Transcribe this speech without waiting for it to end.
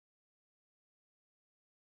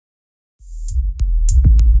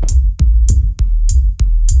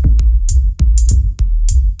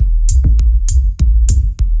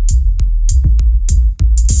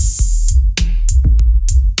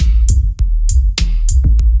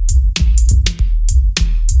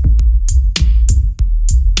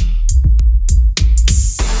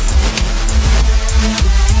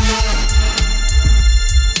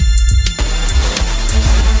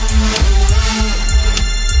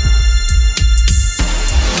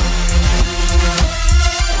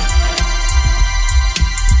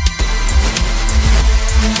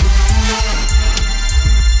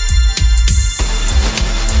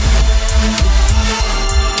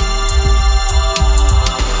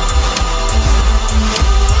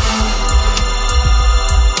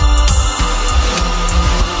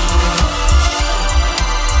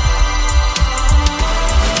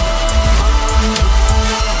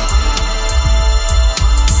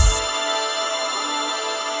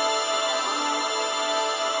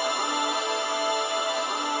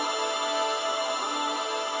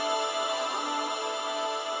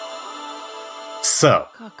So.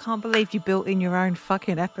 God, I can't believe you built in your own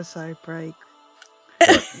fucking episode break.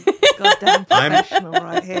 Goddamn professional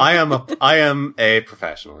right here. I am a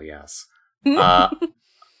professional, yes.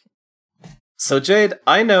 So Jade,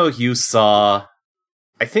 I know you saw...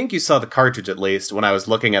 I think you saw the cartridge at least when I was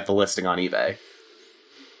looking at the listing on eBay.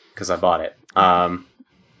 Because I bought it.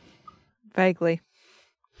 Vaguely.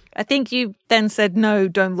 I think you then said, no,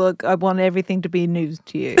 don't look. I want everything to be news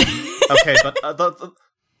to you. Okay, but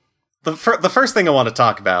the first thing I want to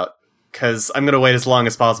talk about, because I'm going to wait as long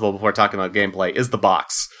as possible before talking about gameplay, is the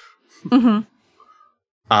box. Mm-hmm.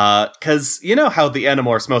 Because you know how the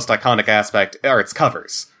Animorphs' most iconic aspect are its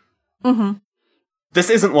covers. Mm-hmm. This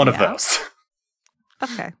isn't one of those.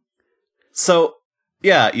 Okay. So,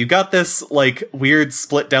 yeah, you got this, like, weird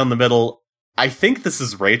split down the middle. I think this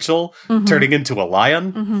is Rachel turning into a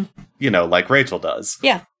lion. Mm-hmm. You know, like Rachel does.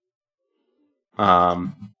 Yeah.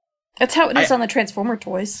 That's how it is on the Transformer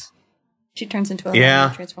toys. She turns into a lion on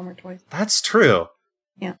the Transformer toys. That's true.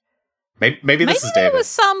 Yeah. Maybe this is David. There was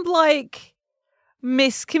some, like,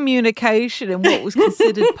 miscommunication in what was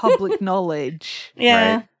considered public knowledge.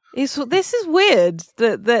 Yeah. Right? This is weird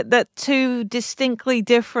that two distinctly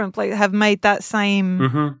different have made that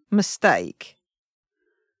same mistake.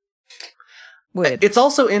 Weird. It's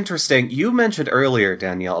also interesting. You mentioned earlier,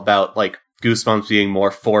 Danielle, about like Goosebumps being more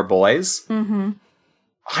for boys. Mm-hmm.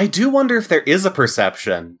 I do wonder if there is a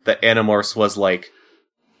perception that Animorphs was like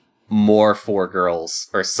more for girls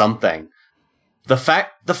or something. The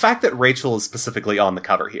fact that Rachel is specifically on the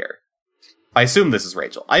cover here. I assume this is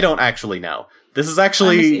Rachel. I don't actually know. This is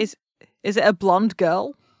actually... Is it a blonde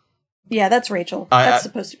girl? Yeah, that's Rachel. That's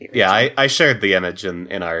supposed to be Rachel. Yeah, I shared the image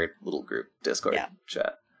in our little group Discord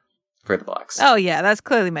chat for the box. Oh, yeah, that's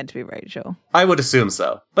clearly meant to be Rachel. I would assume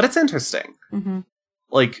so. But it's interesting. Mm-hmm.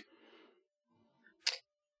 Like...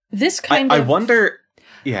 This kind of... I wonder...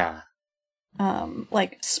 Yeah.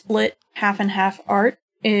 Like, split half and half art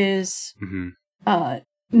is...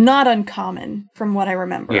 not uncommon from what I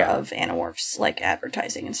remember of Animorphs, like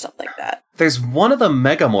advertising and stuff like that. There's one of the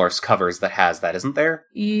Megamorphs covers that has that, isn't there?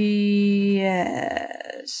 Yes.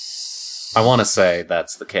 I want to say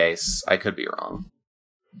that's the case. I could be wrong.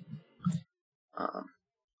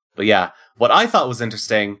 But yeah, what I thought was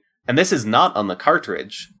interesting, and this is not on the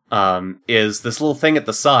cartridge, is this little thing at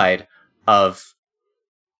the side of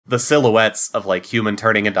the silhouettes of like human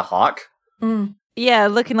turning into hawk. Mm. Yeah,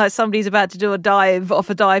 looking like somebody's about to do a dive off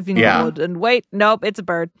a diving board, and wait, nope, it's a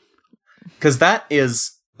bird. Because that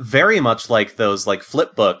is very much like those like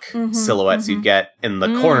flip book silhouettes you'd get in the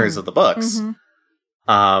corners of the books.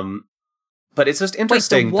 But it's just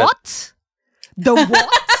interesting. Wait, the what? The what?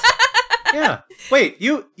 Yeah. Wait,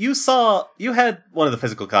 you had one of the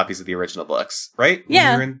physical copies of the original books, right?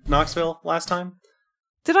 Yeah. When you were in Knoxville last time?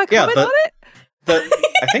 Did I comment on it?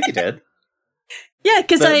 I think you did. Yeah,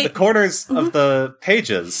 because the corners of the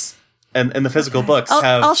pages and the physical books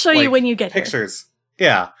have. I'll show you when you get pictures. Here.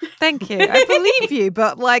 Yeah. Thank you. I believe you,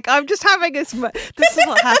 but like I'm just having this is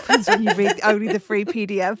what happens when you read only the free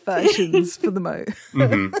PDF versions for the mo.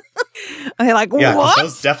 And you're like, what?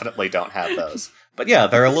 Those definitely don't have those. But yeah,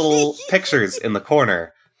 there are little pictures in the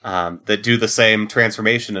corner that do the same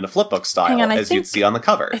transformation in a flipbook style as you'd see on the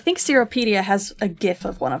cover. I think Seropedia has a GIF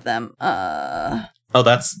of one of them. Oh,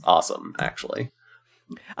 that's awesome, actually.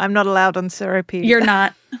 I'm not allowed on Seropedia. You're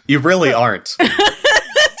not. You really aren't.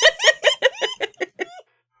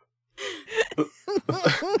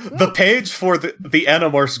 The page for the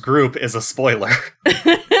Animorphs group is a spoiler.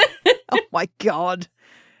 Oh my god.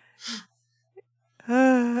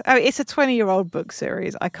 I mean, it's a 20-year-old book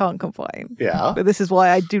series. I can't complain. Yeah. But this is why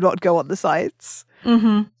I do not go on the sites.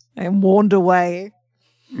 I'm warned away.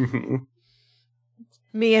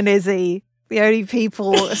 Me and Izzy, the only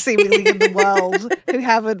people seemingly in the world who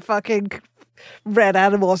haven't fucking read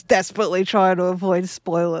Animorphs, desperately trying to avoid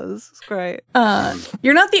spoilers. It's great.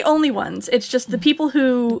 You're not the only ones. It's just the people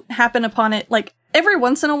who happen upon it, like, every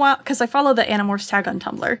once in a while, because I follow the Animorphs tag on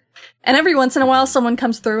Tumblr, and every once in a while someone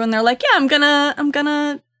comes through and they're like, yeah, I'm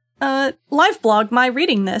gonna live blog my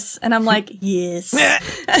reading this. And I'm like, yes.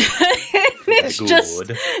 It's good.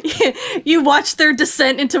 Just, you watch their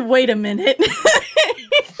descent into, wait a minute.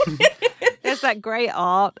 There's that great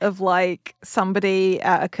art of like somebody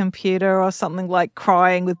at a computer or something like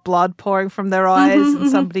crying with blood pouring from their eyes and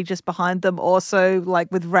somebody just behind them also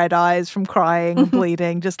like with red eyes from crying and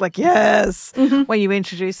bleeding, just like, yes, when you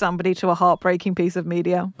introduce somebody to a heartbreaking piece of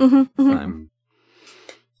media.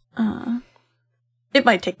 It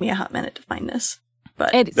might take me a hot minute to find this.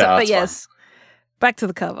 But, but yes, back to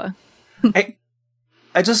the cover. I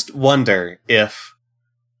just wonder if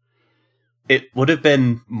it would have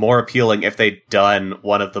been more appealing if they'd done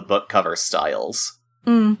one of the book cover styles.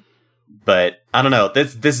 But I don't know.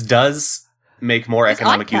 This does make more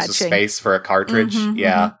economic use of space for a cartridge.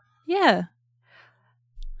 Yeah. Yeah.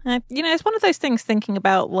 It's one of those things thinking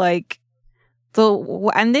about, like,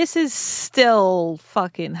 and this is still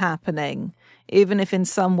fucking happening, even if in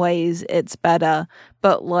some ways it's better.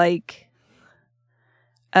 But, like,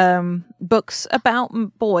 books about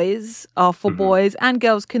boys are for boys, and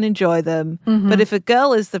girls can enjoy them. But if a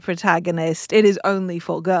girl is the protagonist, it is only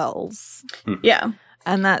for girls. Yeah.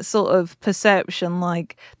 And that sort of perception,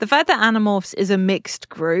 like, the fact that Animorphs is a mixed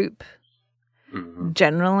group,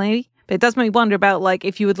 generally, but it does make me wonder about, like,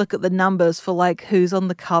 if you would look at the numbers for, like, who's on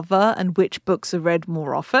the cover and which books are read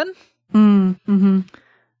more often.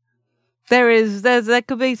 There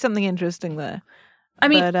could be something interesting there. I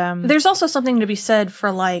mean, there's also something to be said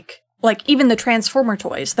for, like even the Transformer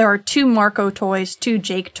toys. There are 2 Marco toys, 2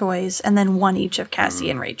 Jake toys, and then 1 each of Cassie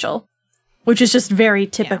and Rachel, which is just very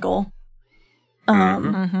typical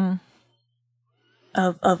of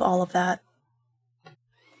all of that.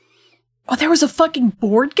 Oh, there was a fucking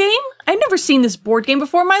board game? I'd never seen this board game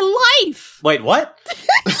before in my life! Wait, what?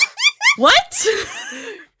 What?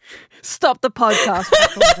 Stop the podcast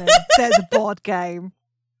recording. There's a board game.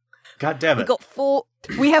 God damn it.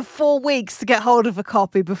 We have 4 weeks to get hold of a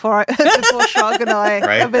copy before Shrug and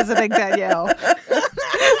I are visiting Danielle. There's a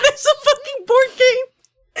fucking board game!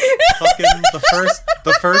 Fucking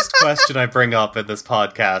the first question I bring up in this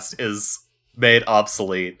podcast is made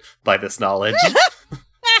obsolete by this knowledge.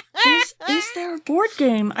 Is there a board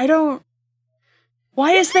game? I don't...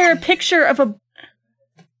 Why is there a picture of a...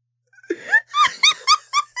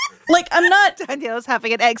 Like, I'm not... Danielle's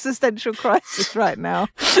having an existential crisis right now.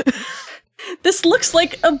 This looks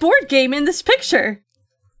like a board game in this picture.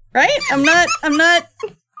 Right? I'm not...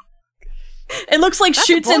 It looks like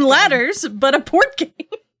Chutes and Ladders, but a board game.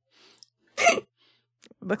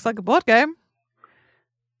 Looks like a board game.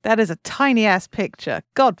 That is a tiny-ass picture.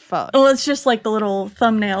 God fuck. Well, it's just like the little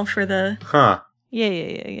thumbnail for the... Huh.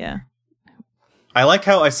 Yeah. I like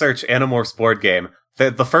how I search Animorphs board game.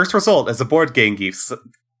 The first result is a Board Game Geek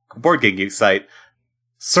site.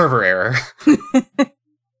 Server error.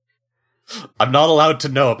 I'm not allowed to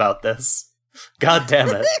know about this. God damn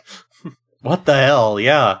it. What the hell?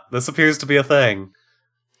 Yeah, this appears to be a thing.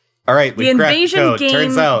 Alright, we cracked the code. The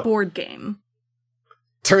Invasion Game board game.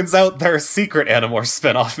 Turns out they're a secret Animorphs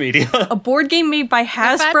spin-off media. A board game made by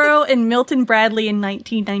Hasbro and Milton Bradley in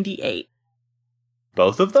 1998.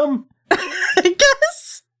 Both of them? I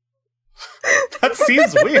guess. That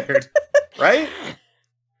seems weird, right?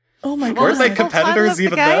 Oh my god. Weren't they competitors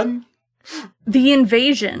even then? The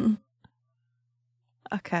Invasion.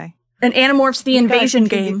 Okay. An Animorphs The Invasion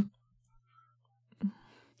game.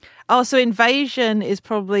 Oh, so Invasion is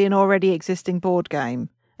probably an already existing board game,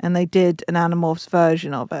 and they did an Animorphs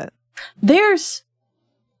version of it.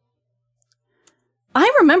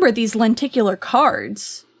 I remember these lenticular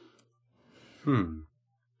cards.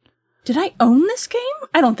 Did I own this game?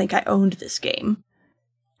 I don't think I owned this game.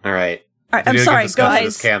 All right. I'm sorry,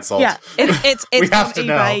 guys. Canceled. Yeah, it's we on have to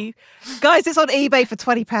eBay. Know. Guys, it's on eBay for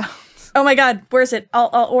 £20. Oh my god, where is it?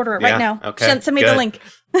 I'll order it right now. Okay, send me the link.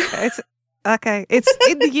 It's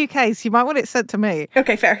in the UK, so you might want it sent to me.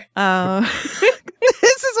 Okay, fair.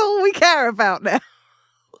 This is all we care about now.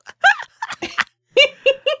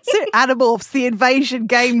 So, Animorphs, the Invasion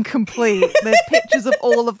game complete. There's pictures of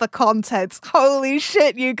all of the contents. Holy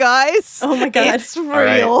shit, you guys. Oh my god. It's real.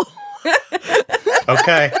 Right.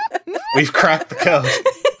 Okay. We've cracked the code.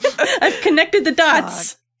 I've connected the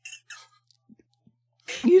dots.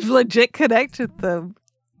 God. You've legit connected them.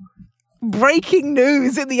 Breaking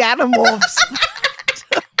news in the Animorphs.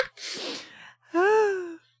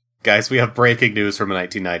 Guys, we have breaking news from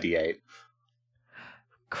 1998.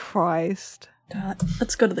 Christ.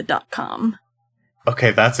 Let's go to the .com.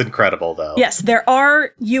 Okay, that's incredible, though. Yes, there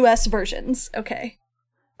are US versions. Okay,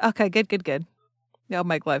 good. That'll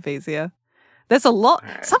make life easier. There's a lot.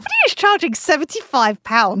 Right. Somebody is charging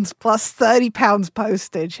 £75 plus £30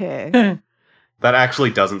 postage here. That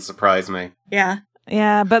actually doesn't surprise me. Yeah,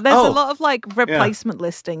 but there's a lot of, like, replacement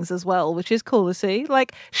listings as well, which is cool to see.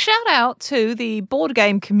 Like, shout out to the board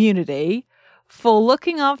game community for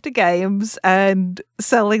looking after games and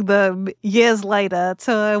selling them years later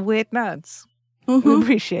to weird nerds. We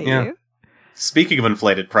appreciate you. Speaking of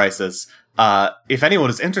inflated prices, if anyone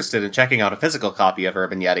is interested in checking out a physical copy of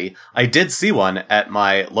Urban Yeti, I did see one at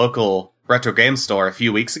my local retro game store a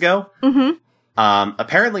few weeks ago.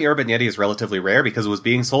 Apparently Urban Yeti is relatively rare because it was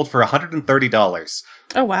being sold for $130.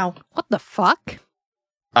 Oh, wow. What the fuck?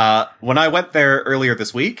 When I went there earlier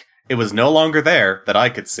this week, it was no longer there that I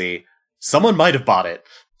could see. Someone might have bought it.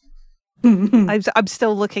 I'm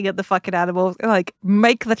still looking at the fucking animals. Like,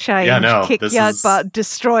 make the change, kick your butt,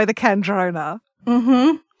 destroy the Kandrona.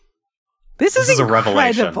 Mm-hmm. This is a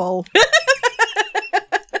revelation. Incredible.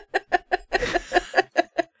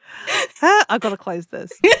 I've got to close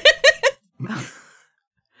this.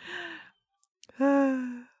 That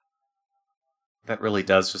really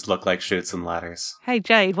does just look like Chutes and Ladders. Hey,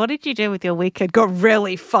 Jade, what did you do with your weekend? Got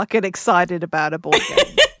really fucking excited about a board game.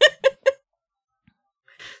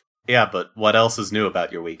 Yeah, but what else is new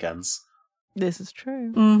about your weekends? This is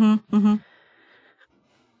true. Mm-hmm. Mm-hmm.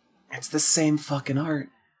 It's the same fucking art.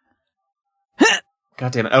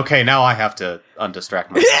 God damn it. Okay, now I have to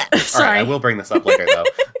undistract myself. Sorry. Alright, I will bring this up later, though.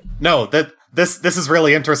 No, this is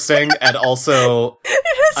really interesting, and also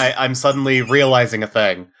I'm suddenly realizing a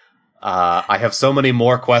thing. I have so many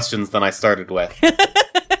more questions than I started with. This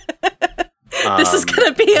is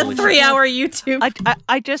going to be a 3-hour YouTube.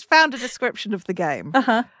 I just found a description of the game.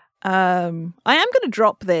 Uh-huh. I am going to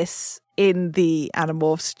drop this in the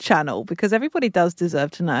Animorphs channel because everybody does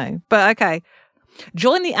deserve to know. But okay.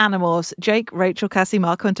 Join the Animorphs, Jake, Rachel, Cassie,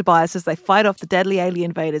 Marco, and Tobias as they fight off the deadly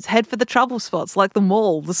alien invaders. Head for the trouble spots like the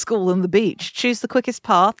mall, the school, and the beach. Choose the quickest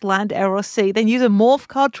path, land, air, or sea. Then use a morph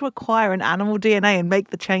card to acquire an animal DNA and make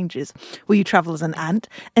the changes. Will you travel as an ant,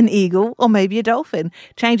 an eagle, or maybe a dolphin?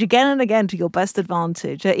 Change again and again to your best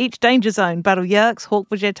advantage. At each danger zone, battle Yerks,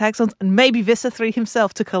 Hawkbudget, Taxons, and maybe Vista 3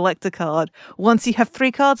 himself to collect a card. Once you have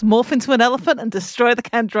 3 cards, morph into an elephant and destroy the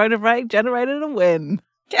Kandrona raid generated and win.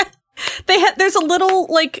 Yeah. There's a little,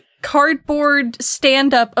 like, cardboard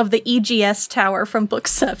stand-up of the EGS tower from Book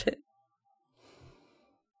 7.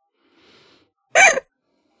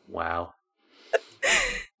 Wow.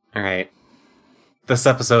 Alright. This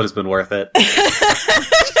episode has been worth it.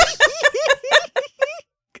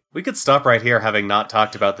 We could stop right here, having not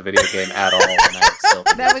talked about the video game at all. And I still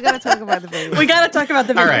Now we gotta talk about the video game. We gotta talk about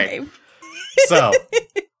the video game. So,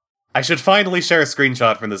 I should finally share a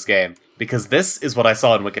screenshot from this game, because this is what I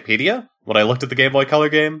saw in Wikipedia when I looked at the Game Boy Color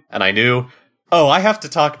game, and I knew, oh, I have to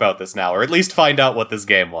talk about this now, or at least find out what this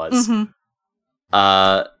game was.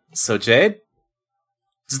 Mm-hmm. So Jade,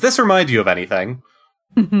 does this remind you of anything?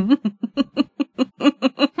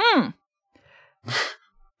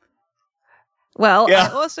 Well, yeah.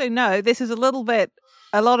 I also know this is a lot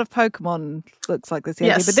of Pokemon looks like this.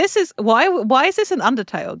 Yes. But this is, why is this an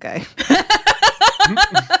Undertale game?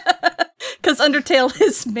 Because Undertale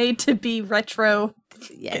is made to be retro.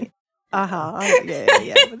 Yeah.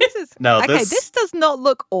 Yeah. But this is this does not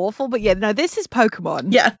look awful, but yeah, no, this is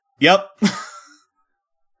Pokemon. Yeah. Yep.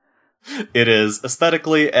 It is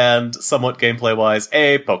aesthetically and somewhat gameplay-wise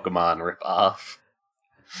a Pokemon ripoff.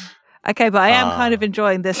 Okay, but I am kind of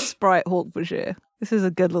enjoying this sprite Hawkbudget. This is a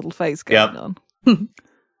good little face going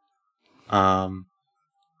on.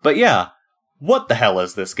 But yeah, what the hell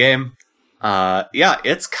is this game? Yeah,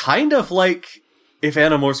 it's kind of like if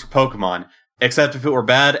Animorphs were Pokemon, except if it were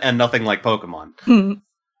bad and nothing like Pokemon.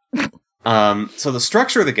 So the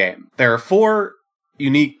structure of the game, there are 4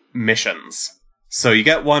 unique missions. So you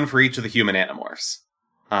get 1 for each of the human Animorphs.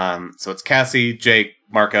 So it's Cassie, Jake,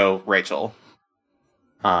 Marco, Rachel.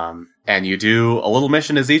 And you do a little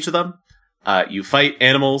mission as each of them. You fight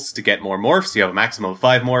animals to get more morphs. You have a maximum of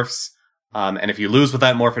 5 morphs. And if you lose with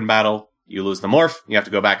that morph in battle, you lose the morph. You have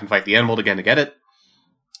to go back and fight the animal again to get it.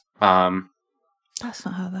 That's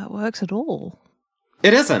not how that works at all.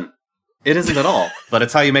 It isn't. It isn't at all. But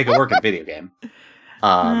it's how you make it work in a video game.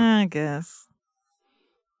 I guess.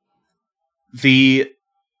 The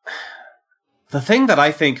thing that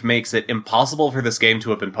I think makes it impossible for this game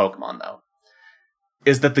to have been Pokemon, though,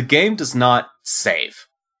 is that the game does not save.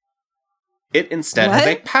 It instead has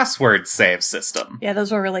a password save system. Yeah,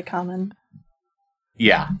 those were really common.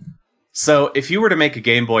 Yeah. So if you were to make a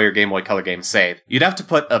Game Boy or Game Boy Color game save, you'd have to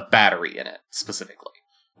put a battery in it, specifically,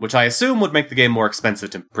 which I assume would make the game more expensive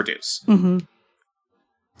to produce. Mm-hmm.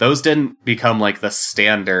 Those didn't become, like, the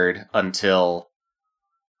standard until,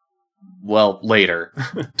 well, later,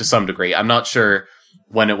 to some degree. I'm not sure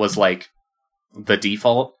when it was, like, the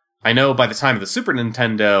default. I know by the time of the Super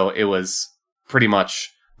Nintendo, it was pretty much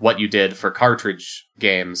what you did for cartridge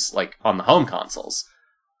games, like, on the home consoles.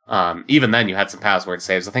 Even then, you had some password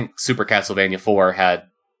saves. I think Super Castlevania 4 had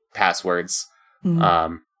passwords.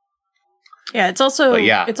 Mm-hmm. Yeah, it's also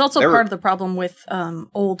part of the problem with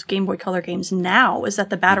old Game Boy Color games now is that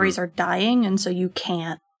the batteries are dying, and so you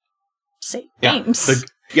can't save games.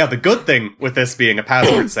 The good thing with this being a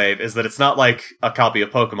password save is that it's not like a copy of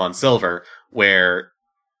Pokemon Silver, where,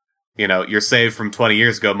 you know, your save from 20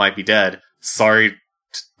 years ago might be dead. Sorry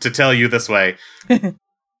to tell you this way.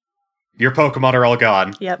 Your Pokemon are all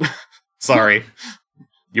gone. Yep. Sorry.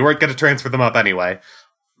 You weren't going to transfer them up anyway.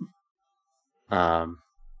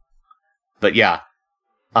 But yeah.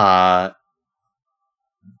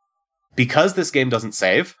 Because this game doesn't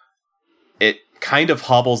save, it kind of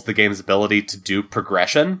hobbles the game's ability to do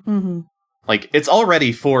progression. Mm-hmm. Like, it's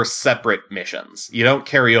already 4 separate missions. You don't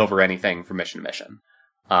carry over anything from mission to mission.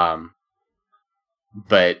 But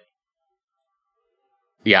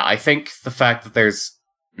yeah, I think the fact that there's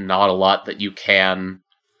not a lot that you can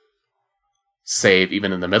save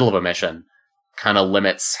even in the middle of a mission kind of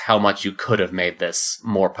limits how much you could have made this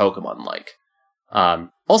more Pokemon-like.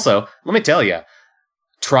 Also, let me tell you,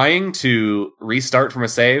 trying to restart from a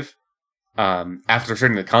save after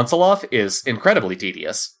turning the console off is incredibly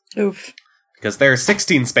tedious. Oof. Because there are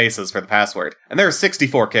 16 spaces for the password, and there are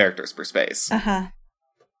 64 characters per space. Uh-huh.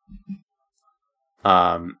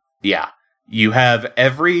 Yeah. You have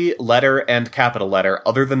every letter and capital letter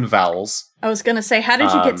other than vowels. I was gonna say, how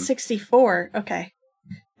did you get 64? Okay.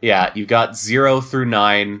 Yeah, you've got 0 through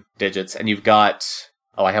 9 digits, and you've got...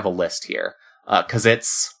 Oh, I have a list here. Because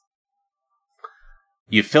it's...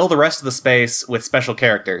 You fill the rest of the space with special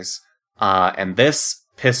characters, and this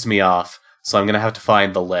pissed me off, so I'm going to have to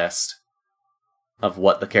find the list of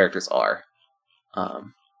what the characters are.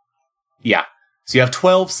 Yeah, so you have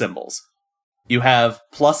 12 symbols. You have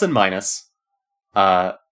plus and minus,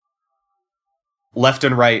 left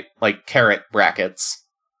and right, like caret brackets,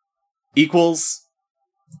 equals,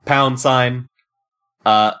 pound sign,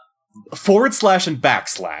 forward slash and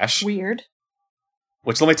backslash. Weird.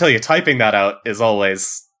 Which, let me tell you, typing that out is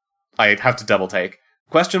always... I'd have to double take.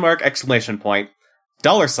 Question mark, exclamation point,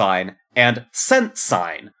 $sign, and cent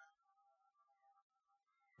sign.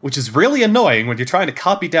 Which is really annoying when you're trying to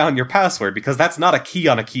copy down your password, because that's not a key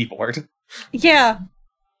on a keyboard. Yeah.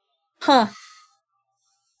 Huh.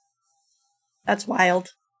 That's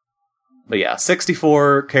wild. But yeah,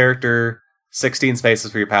 64 character, 16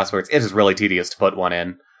 spaces for your passwords. It is really tedious to put one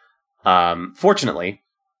in. Fortunately...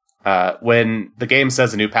 when the game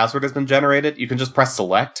says a new password has been generated, you can just press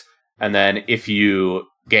select, and then if you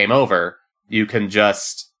game over, you can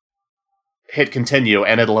just hit continue,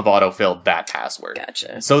 and it'll have auto-filled that password.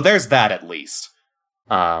 Gotcha. So there's that at least.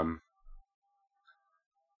 But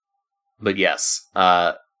yes.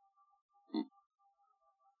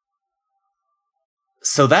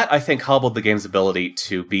 So that, I think, hobbled the game's ability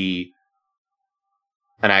to be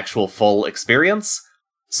an actual full experience.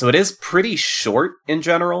 So it is pretty short in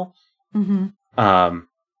general. Mm-hmm.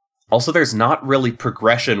 Also, there's not really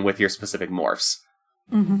progression with your specific morphs.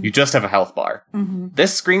 Mm-hmm. You just have a health bar. Mm-hmm.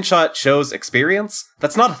 This screenshot shows experience.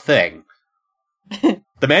 That's not a thing.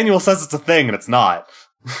 The manual says it's a thing, and it's not.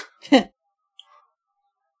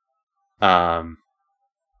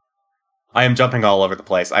 I am jumping all over the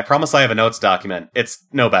place. I promise I have a notes document. It's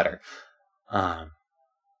no better.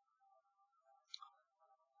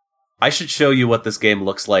 I should show you what this game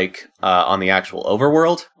looks like on the actual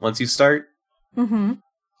overworld once you start,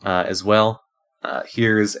 as well.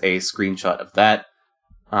 Here's a screenshot of that.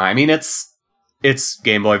 I mean, it's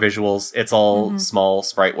Game Boy visuals. It's all small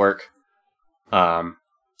sprite work.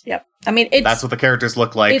 Yep. I mean, that's what the characters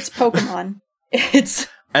look like. It's Pokemon.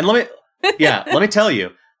 And let me tell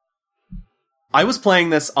you, I was playing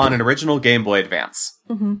this on an original Game Boy Advance,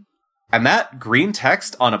 and that green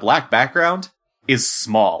text on a black background is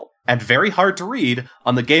small and very hard to read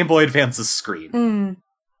on the Game Boy Advance's screen.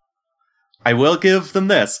 I will give them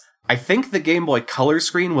this. I think the Game Boy Color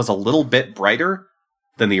screen was a little bit brighter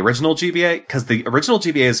than the original GBA, because the original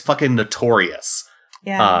GBA is fucking notorious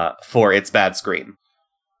for its bad screen.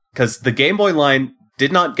 Because the Game Boy line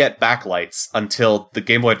did not get backlights until the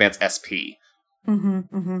Game Boy Advance SP.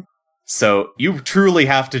 So you truly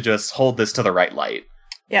have to just hold this to the right light.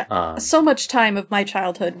 Yeah. So much time of my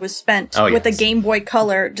childhood was spent with a Game Boy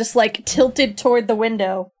Color just like tilted toward the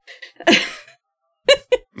window.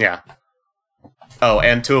 Yeah. Oh,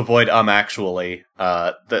 and to avoid actually,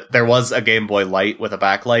 there was a Game Boy Light with a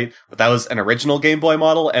backlight, but that was an original Game Boy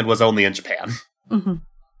model and was only in Japan.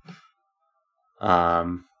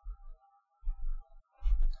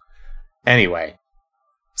 Anyway.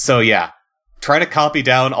 So yeah. Trying to copy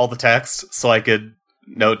down all the text so I could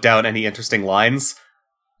note down any interesting lines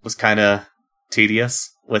was kind of tedious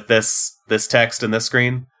with this text and this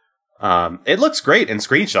screen. It looks great in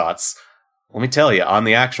screenshots. Let me tell you, on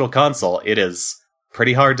the actual console, it is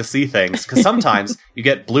pretty hard to see things, because sometimes you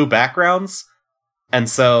get blue backgrounds, and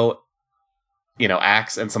so,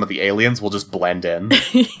 Axe and some of the aliens will just blend in.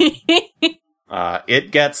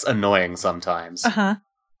 It gets annoying sometimes.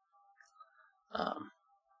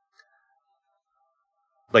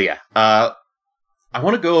 But yeah, I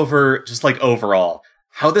want to go over, just like overall,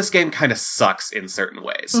 how this game kind of sucks in certain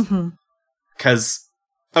ways. Because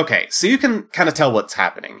Okay, so you can kind of tell what's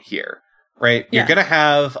happening here, right? Yeah. You're going to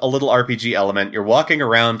have a little RPG element. You're walking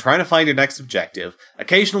around trying to find your next objective,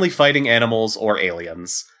 occasionally fighting animals or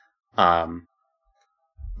aliens.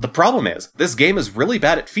 The problem is, this game is really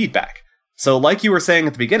bad at feedback. So like you were saying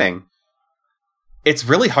at the beginning, it's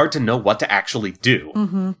really hard to know what to actually do.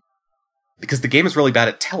 Mm-hmm. Because the game is really bad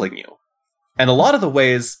at telling you. And a lot of the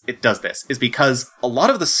ways it does this is because a lot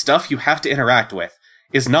of the stuff you have to interact with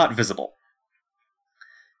is not visible.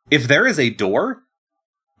 If there is a door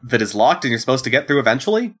that is locked and you're supposed to get through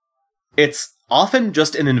eventually, it's often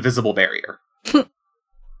just an invisible barrier.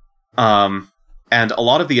 And a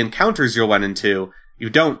lot of the encounters you'll run into, you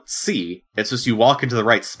don't see. It's just you walk into the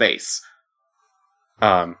right space.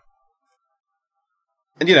 And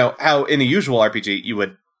you know, how in a usual RPG, you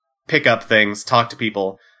would pick up things, talk to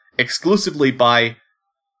people, exclusively by,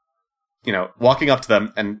 you know, walking up to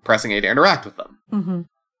them and pressing A to interact with them. Mm-hmm.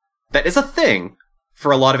 That is a thing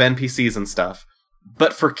for a lot of NPCs and stuff.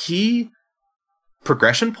 But for key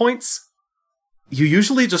progression points, you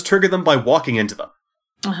usually just trigger them by walking into them.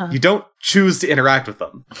 Uh-huh. You don't choose to interact with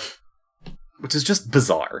them. Which is just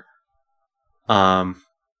bizarre. Alright,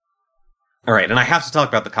 and I have to talk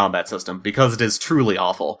about the combat system, because it is truly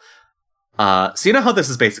awful. So you know how this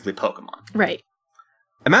is basically Pokemon? Right.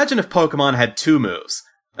 Imagine if Pokemon had 2 moves,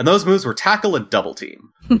 and those moves were Tackle and Double Team.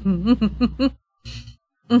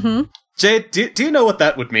 Mm-hmm. Jade, do you know what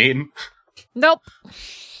that would mean? Nope.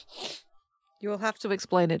 You will have to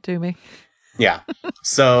explain it to me. Yeah.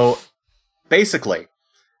 So, basically,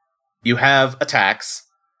 you have attacks,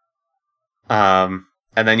 and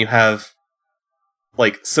then you have,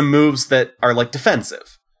 like, some moves that are, like,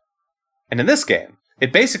 defensive. And in this game,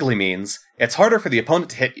 it basically means it's harder for the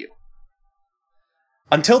opponent to hit you.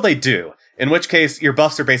 Until they do, in which case your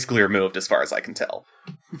buffs are basically removed as far as I can tell.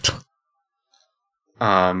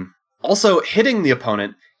 Also, hitting the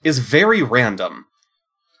opponent is very random.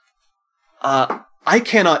 I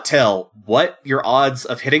cannot tell what your odds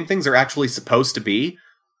of hitting things are actually supposed to be,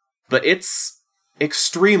 but it's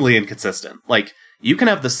extremely inconsistent. Like, you can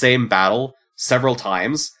have the same battle several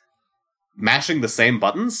times, mashing the same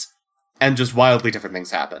buttons, and just wildly different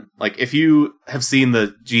things happen. Like, if you have seen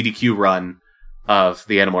the GDQ run of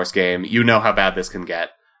the Animorphs game, you know how bad this can get.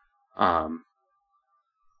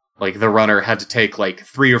 Like, the runner had to take,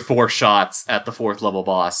 3 or 4 shots at the 4th level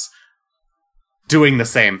boss, doing the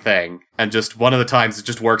same thing, and just one of the times it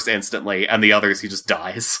just works instantly, and the others he just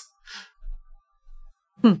dies.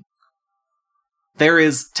 There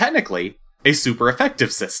is, technically, a super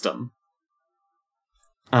effective system,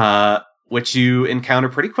 which you encounter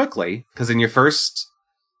pretty quickly, because in your first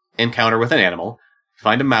encounter with an animal, you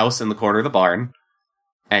find a mouse in the corner of the barn,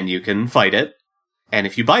 and you can fight it, and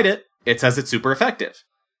if you bite it, it says it's super effective.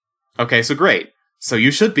 Okay, so great. So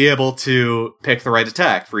you should be able to pick the right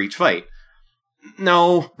attack for each fight.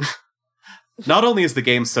 No. Not only is the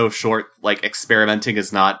game so short, experimenting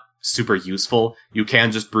is not super useful, you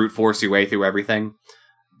can just brute force your way through everything,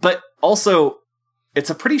 but also, it's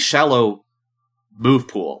a pretty shallow move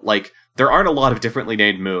pool. There aren't a lot of differently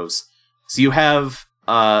named moves. So you have,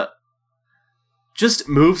 just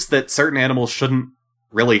moves that certain animals shouldn't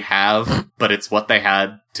really have, but it's what they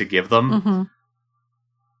had to give them.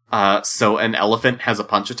 Mm-hmm. So an elephant has a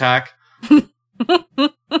punch attack. With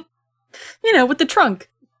the trunk.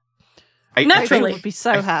 Naturally. I would be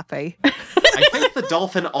so happy. I think the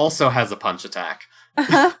dolphin also has a punch attack.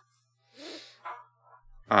 Uh-huh.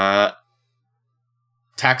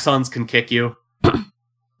 Taxons can kick you.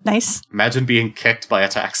 Nice. Imagine being kicked by a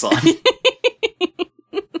taxon.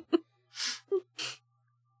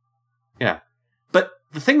 Yeah. But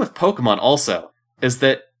the thing with Pokemon also is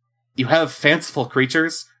that you have fanciful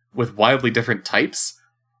creatures with wildly different types,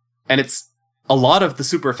 and a lot of the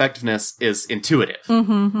super effectiveness is intuitive.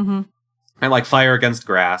 Mm-hmm, mm-hmm. And fire against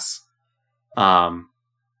grass,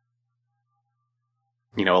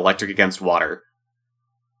 electric against water.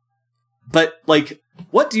 But,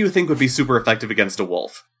 what do you think would be super effective against a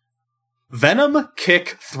wolf? Venom,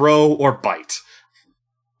 kick, throw, or bite?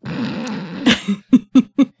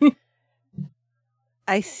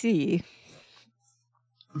 I see.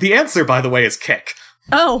 The answer, by the way, is kick.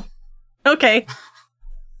 Oh, okay.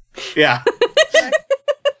 Yeah.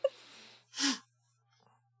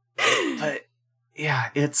 But, yeah,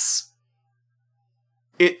 it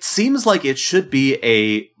seems like it should be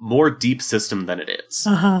a more deep system than it is.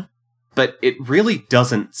 Uh-huh. But it really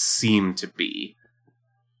doesn't seem to be.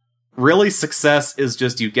 Really, success is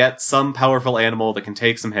just you get some powerful animal that can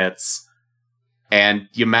take some hits, and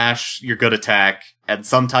you mash your good attack, and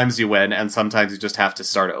sometimes you win, and sometimes you just have to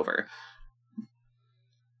start over.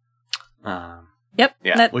 Yep.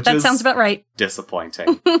 Yeah, that sounds about right.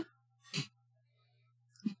 Disappointing.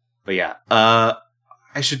 But yeah,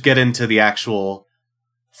 I should get into the actual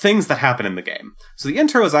things that happen in the game. So the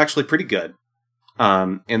intro is actually pretty good,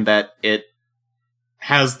 in that it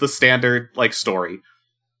has the standard, story.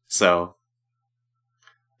 So,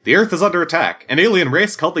 the Earth is under attack. An alien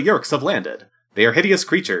race called the Yeerks have landed. They are hideous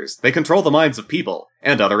creatures. They control the minds of people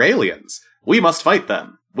and other aliens. We must fight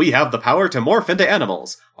them. We have the power to morph into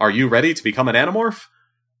animals. Are you ready to become an Animorph?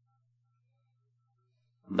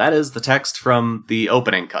 That is the text from the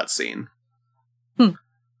opening cutscene.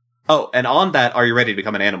 Oh, and on that, are you ready to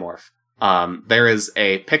become an Animorph? There is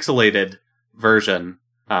a pixelated version,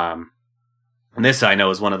 and this I know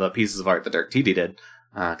is one of the pieces of art that Dirk TD did,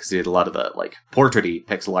 because he did a lot of the, portrait-y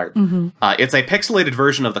pixel art. It's a pixelated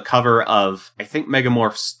version of the cover of, I think,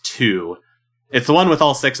 Megamorphs 2. It's the one with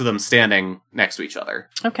all 6 of them standing next to each other.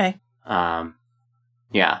 Okay.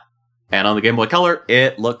 Yeah. And on the Game Boy Color,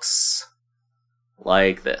 it looks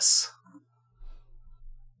like this.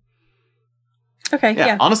 Okay,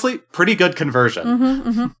 yeah. Honestly, pretty good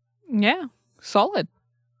conversion. Yeah, solid.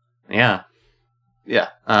 Yeah. Yeah.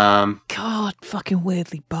 God, fucking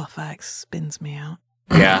weirdly buff Axe spins me out.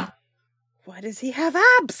 Yeah. Why does he have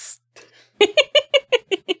abs?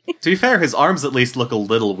 To be fair, his arms at least look a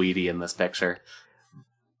little weedy in this picture.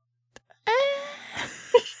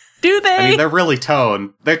 Do they? I mean, they're really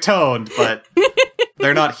toned. They're toned, but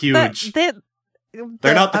they're not huge. They're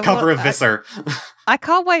not the cover of Visser. I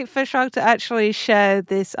can't wait for Shrug to actually share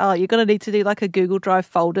this art. You're going to need to do a Google Drive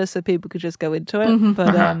folder so people could just go into it.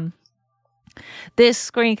 But this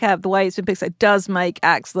screen cap, the way it's been pixelated, does make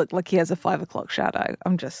Axe look like he has a 5 o'clock shadow.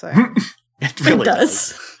 I'm just saying. It really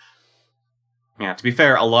does. Yeah, to be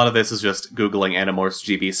fair, a lot of this is just Googling Animorphs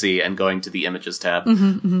GBC and going to the Images tab.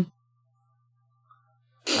 I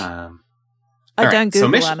don't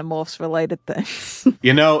Google Animorphs related things.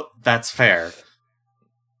 That's fair.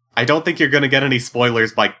 I don't think you're going to get any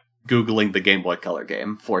spoilers by Googling the Game Boy Color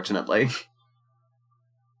game, fortunately.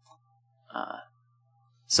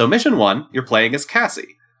 So Mission 1, you're playing as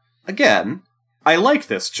Cassie. Again, I like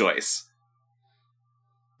this choice.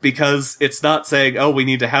 Because it's not saying, oh, we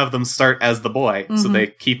need to have them start as the boy, so they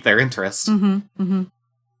keep their interest. I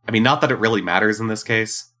mean, not that it really matters in this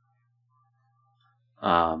case.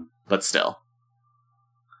 But still.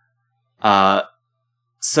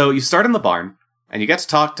 So you start in the barn, and you get to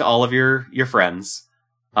talk to all of your friends.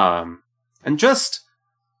 And just...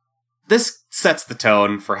 this sets the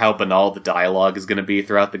tone for how banal the dialogue is going to be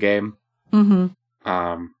throughout the game.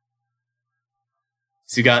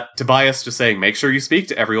 So you got Tobias just saying, make sure you speak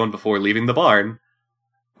to everyone before leaving the barn.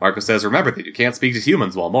 Marco says, remember that you can't speak to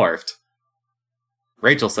humans while morphed.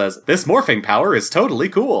 Rachel says, this morphing power is totally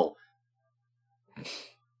cool.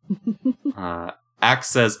 Axe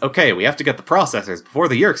says, okay, we have to get the processors before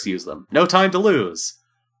the Yeerks use them. No time to lose.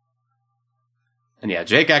 And yeah,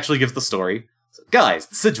 Jake actually gives the story. So, guys,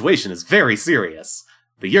 the situation is very serious.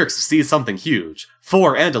 The Yeerks seized something huge.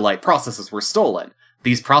 4 Andalite processors were stolen.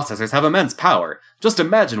 These processors have immense power. Just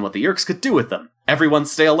imagine what the Yeerks could do with them. Everyone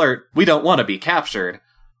stay alert. We don't want to be captured.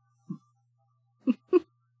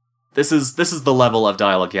 This is the level of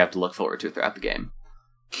dialogue you have to look forward to throughout the game.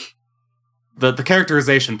 The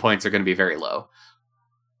characterization points are going to be very low.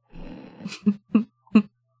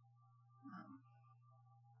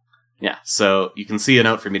 Yeah, so you can see a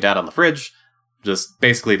note from your dad on the fridge. Just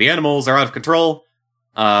basically, the animals are out of control.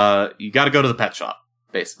 You gotta go to the pet shop,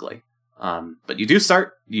 basically. But you do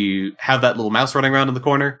start. You have that little mouse running around in the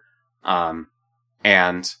corner.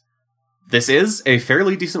 And this is a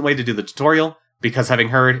fairly decent way to do the tutorial, because having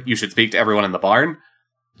heard you should speak to everyone in the barn,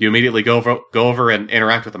 you immediately go over and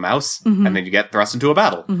interact with the mouse, and then you get thrust into a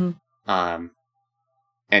battle.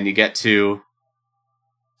 And you get to...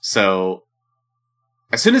 So,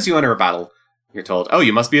 as soon as you enter a battle, you're told, oh,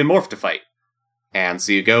 you must be in Morph to fight. And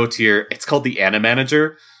so you go to your... It's called the Ana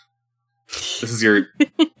Manager. This is your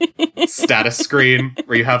status screen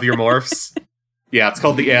where you have your morphs. Yeah, it's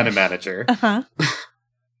called the Ana Manager.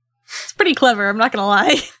 It's pretty clever, I'm not gonna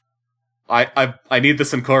lie. I need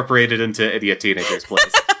this incorporated into Idiot Teenagers,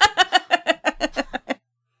 please.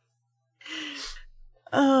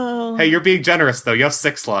 Oh. Hey, you're being generous, though. You have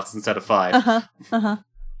 6 slots instead of 5.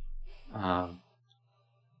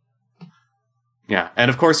 Yeah, and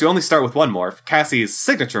of course you only start with one morph, Cassie's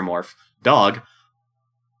signature morph, Dog.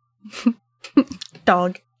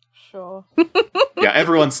 Dog. Sure. Yeah,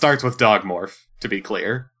 everyone starts with Dog morph, to be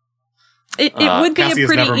clear. It would be Cassie a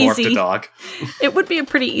pretty has never easy... morphed a dog. It would be a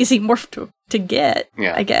pretty easy morph to get,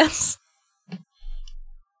 yeah. I guess.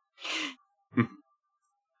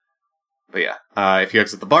 But yeah, if you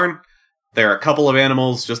exit the barn, There are a couple of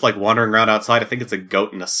animals just like wandering around outside. I think it's a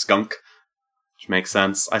goat and a skunk, which makes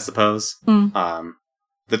sense, I suppose.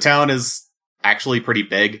 The town is actually pretty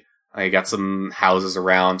big. You got some houses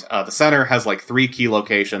around. The center has like 3 key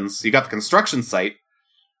locations. You got the construction site,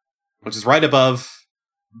 which is right above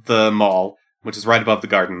the mall, which is right above the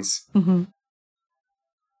gardens.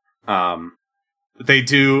 They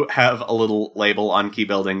do have a little label on key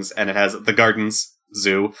buildings, and it has the Gardens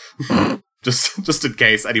Zoo, just in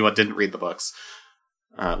case anyone didn't read the books,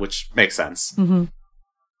 which makes sense. You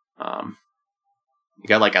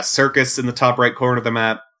got like a circus in the top right corner of the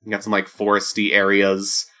map. You got some like foresty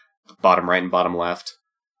areas, bottom right and bottom left.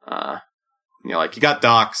 Like you got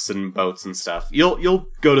docks and boats and stuff. You'll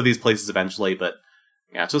go to these places eventually, but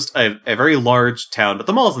yeah, it's just a very large town. But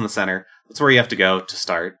the mall's in the center. That's where you have to go to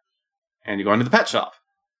start. And you go into the pet shop,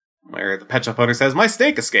 where the pet shop owner says, "My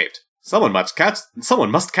snake escaped. Someone must catch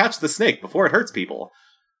the snake before it hurts people."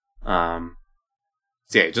 So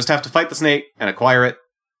yeah, you just have to fight the snake and acquire it.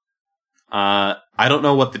 I don't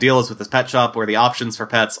know what the deal is with this pet shop, where the options for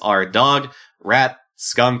pets are dog, rat,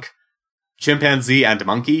 skunk, chimpanzee, and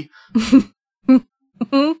monkey.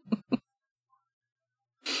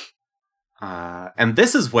 And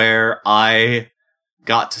this is where I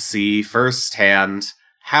got to see firsthand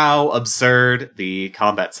how absurd the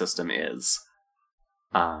combat system is.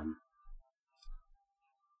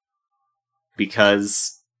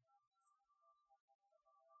 Because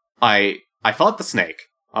I fought the snake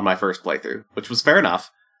on my first playthrough, which was fair enough.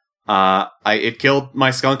 It killed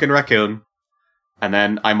my skunk and raccoon, and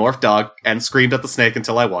then I morphed dog and screamed at the snake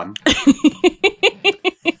until I won.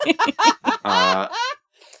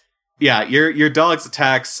 Yeah, your dog's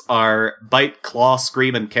attacks are bite, claw,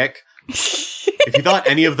 scream, and kick. If you thought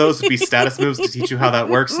any of those would be status moves to teach you how that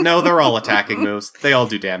works, no, they're all attacking moves. They all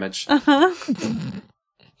do damage. And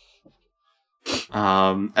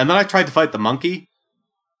then I tried to fight the monkey,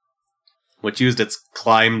 which used its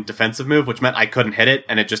climb defensive move, which meant I couldn't hit it,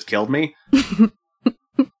 and it just killed me.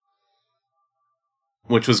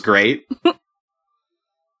 Which was great.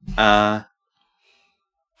 So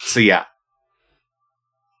yeah.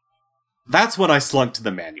 That's when I slunk to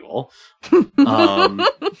the manual.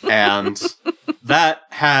 And that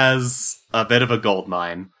has a bit of a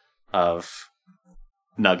goldmine of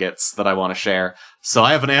nuggets that I want to share. So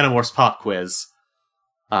I have an Animorphs pop quiz.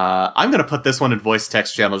 I'm going to put this one in voice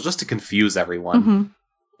text channels just to confuse everyone.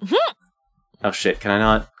 Oh shit, can I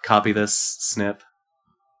not copy this snip?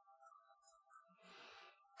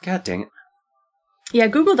 God dang it. Yeah,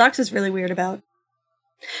 Google Docs is really weird about.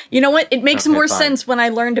 You know what? It makes more sense when I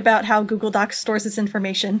learned about how Google Docs stores its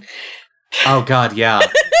information. Oh god, yeah.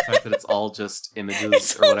 The fact that it's all just images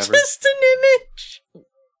it's or whatever. It's just an image.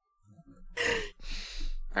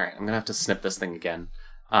 Alright, I'm gonna have to snip this thing again.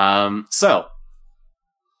 So.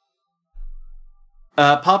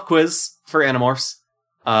 Pop quiz for Animorphs.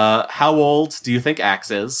 How old do you think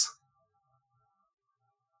Axe is?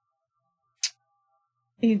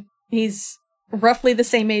 He's roughly the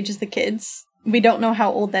same age as the kids. We don't know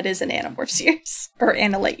how old that is in Animorphs years. Or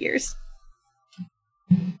Analite years.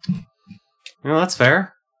 Well, that's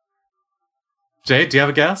fair. Jade, do you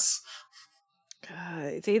have a guess?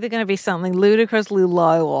 It's either going to be something ludicrously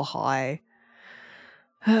low or high.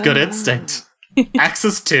 Good instinct. Axe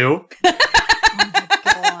is 2. Oh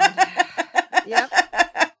my god. Yep.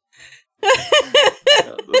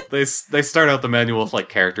 They start out the manual with like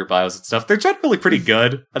character bios and stuff. They're generally pretty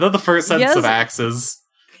good. I know the first sentence of Axes.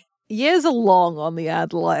 Years are long on the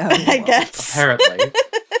Adelaide homeworld. I guess. Apparently.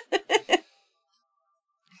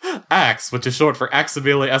 Axe, which is short for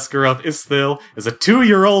Aximili Escaroth Isthil, is a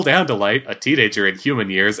 2-year-old Andalite, a teenager in human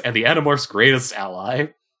years, and the Animorphs' greatest ally.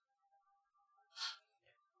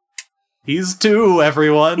 He's 2,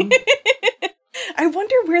 everyone! I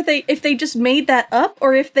wonder if they just made that up,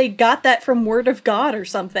 or if they got that from Word of God or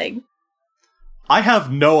something. I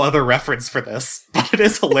have no other reference for this, but it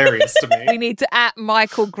is hilarious to me. We need to @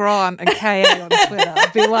 Michael Grant and KA on Twitter.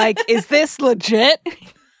 Be like, is this legit?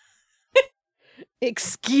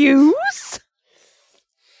 Excuse?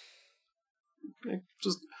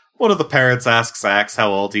 Just one of the parents asks Axe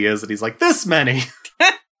how old he is, and he's like, this many!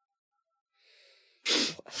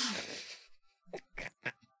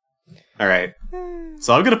 Alright.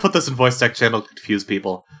 So I'm gonna put this in voice tech channel to confuse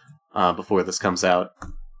people before this comes out.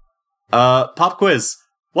 Pop quiz.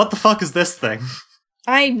 What the fuck is this thing?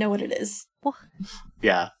 I know what it is. What?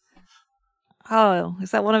 Yeah. Oh,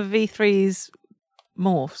 is that one of V3's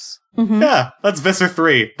morphs? Mm-hmm. Yeah, that's Visser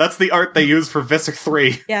 3. That's the art they use for Visser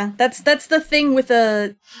 3. Yeah, that's the thing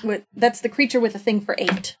that's the creature with a thing for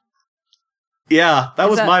 8. Yeah, that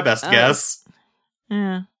was my best guess.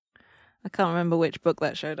 Yeah. I can't remember which book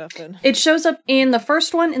that showed up in. It shows up in the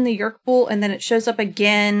first one in the Yerkpool, and then it shows up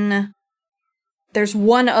again. There's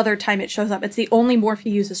one other time it shows up. It's the only morph he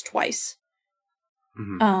uses twice.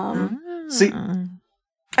 See,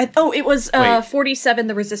 it was 47,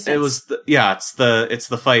 the Resistance. it was it's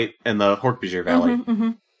the fight in the Hork-Bajir Valley.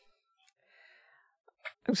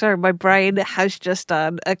 I'm sorry, my brain has just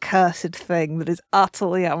done a cursed thing that is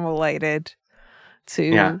utterly unrelated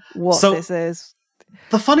to what this is.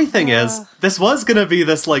 The funny thing is, this was gonna be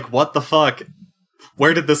this, like, what the fuck?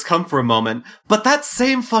 Where did this come from moment? But that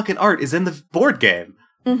same fucking art is in the board game.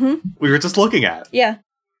 We were just looking at. Yeah.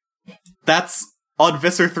 That's on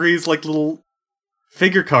Visser 3's, like, little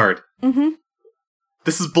figure card.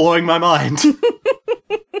 This is blowing my mind.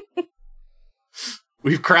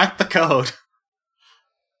 We've cracked the code.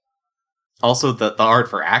 Also, the art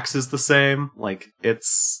for Axe is the same. Like,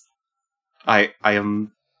 it's... I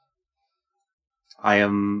am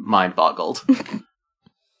mind-boggled.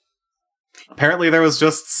 Apparently there was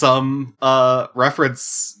just some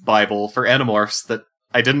reference Bible for Animorphs that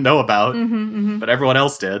I didn't know about, but everyone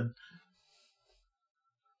else did.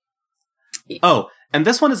 Oh, and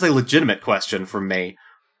this one is a legitimate question from me.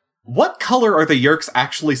 What color are the Yerks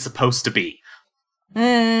actually supposed to be?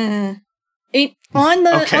 On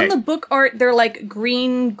the book art, they're like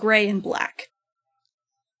green, gray, and black.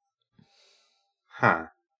 Huh.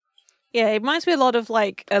 Yeah, it reminds me a lot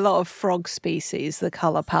of frog species, the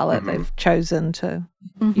color palette they've chosen to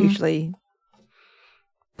usually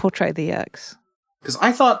portray the Yerks. Because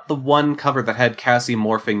I thought the one cover that had Cassie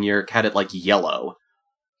morphing Yerk had it, like, yellow.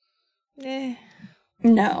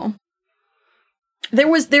 No. There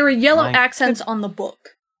were yellow accents on the book.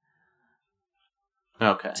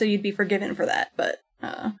 Okay. So you'd be forgiven for that, but...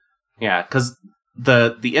 Yeah, because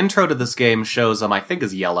the intro to this game shows them, I think,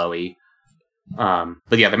 as yellowy. But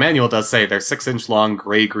yeah, the manual does say they're 6-inch long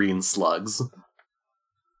gray-green slugs.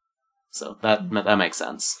 So that makes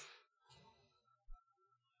sense.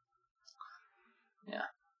 Yeah.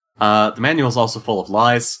 The manual's also full of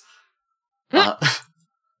lies.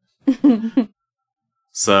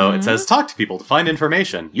 So it says, talk to people to find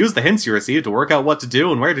information. Use the hints you receive to work out what to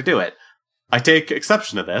do and where to do it. I take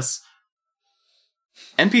exception to this.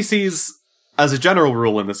 NPCs, as a general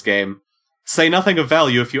rule in this game, say nothing of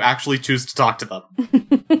value if you actually choose to talk to them.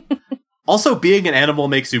 Also, being an animal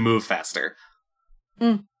makes you move faster.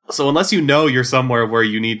 So unless you know you're somewhere where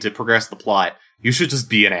you need to progress the plot, you should just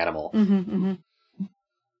be an animal.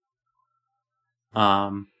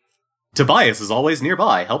 Tobias is always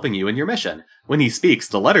nearby, helping you in your mission. When he speaks,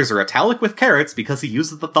 the letters are italic with carets because he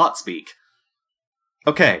uses the thought speak.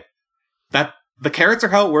 Okay. The carets are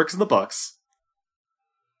how it works in the books.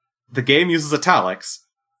 The game uses italics.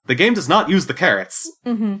 The game does not use the carets.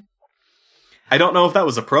 I don't know if that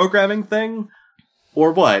was a programming thing,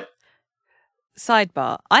 or what.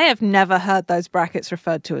 Sidebar, I have never heard those brackets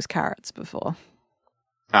referred to as carrots before.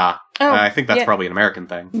 I think that's probably an American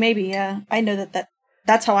thing. Maybe, yeah. I know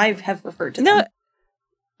that's how I have referred to them. No,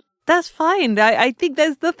 that's fine. I think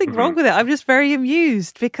there's nothing wrong with it. I'm just very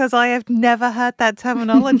amused because I have never heard that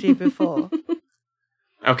terminology before.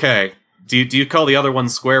 Okay. Do you call the other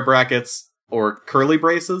ones square brackets or curly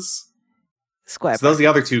braces? Square. So those are the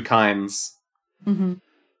other two kinds.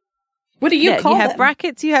 What do you call them? You have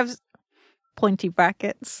brackets, you have pointy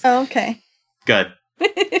brackets. Oh, okay. Good.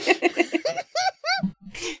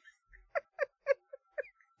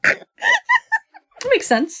 That makes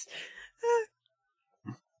sense.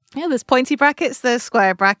 Yeah, there's pointy brackets, there's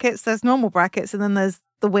square brackets, there's normal brackets, and then there's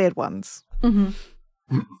the weird ones.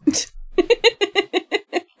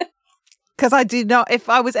 Because I do not, if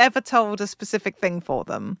I was ever told a specific thing for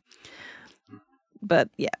them. But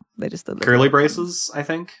yeah, they're just the curly braces, I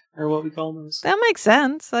think, are what we call those. That makes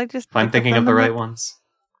sense. If I'm thinking of the right ones.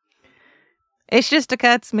 It's just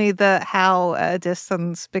occurred to me that how at a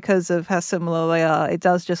distance, because of how similar they are, it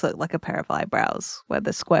does just look like a pair of eyebrows, where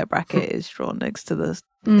the square bracket is drawn next to the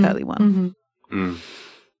curly one.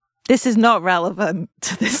 This is not relevant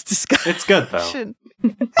to this discussion. It's good, though.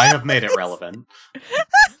 I have made it relevant.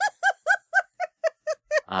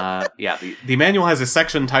 The manual has a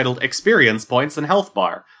section titled Experience Points and Health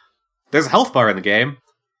Bar. There's a health bar in the game.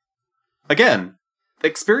 Again,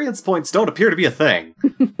 experience points don't appear to be a thing.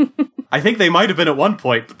 I think they might have been at one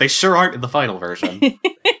point, but they sure aren't in the final version.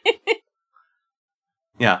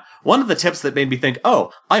 Yeah, one of the tips that made me think,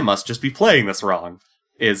 oh, I must just be playing this wrong,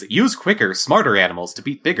 is use quicker, smarter animals to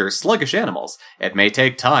beat bigger, sluggish animals. It may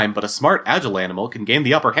take time, but a smart, agile animal can gain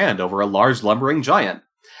the upper hand over a large, lumbering giant.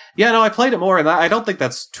 Yeah, no, I played it more, and I don't think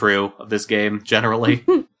that's true of this game, generally.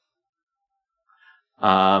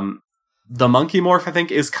 The monkey morph, I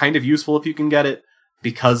think, is kind of useful if you can get it.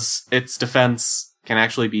 because its defense can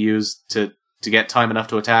actually be used to get time enough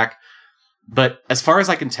to attack. But as far as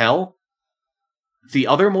I can tell, the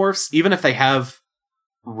other morphs, even if they have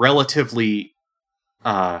relatively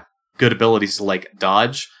good abilities to, like,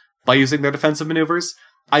 dodge by using their defensive maneuvers,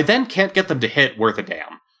 I then can't get them to hit worth a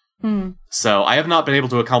damn. So I have not been able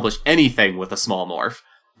to accomplish anything with a small morph.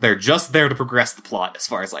 They're just there to progress the plot, as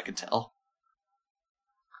far as I can tell.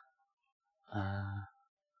 I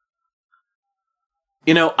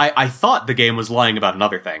thought the game was lying about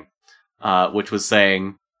another thing, which was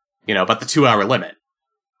saying, about the 2-hour limit.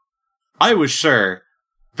 I was sure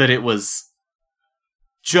that it was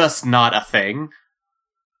just not a thing,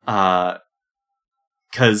 because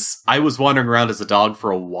I was wandering around as a dog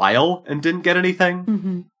for a while and didn't get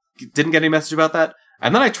anything. Didn't get any message about that.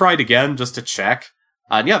 And then I tried again just to check.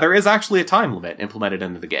 And yeah, there is actually a time limit implemented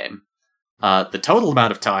into the game. The total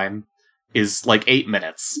amount of time is like 8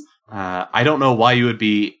 minutes. I don't know why you would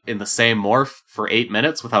be in the same morph for 8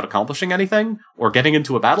 minutes without accomplishing anything or getting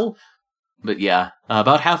into a battle. But yeah,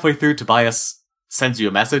 about halfway through, Tobias sends you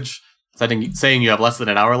a message saying you have less than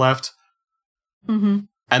an hour left. And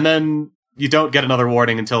then you don't get another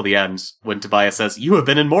warning until the end when Tobias says, "You have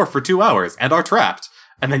been in morph for 2 hours and are trapped."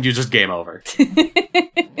 And then you just game over.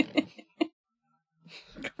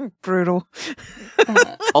 Brutal.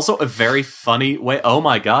 Also, a very funny way. Oh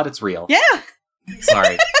my god, it's real. Yeah.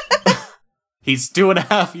 Sorry. He's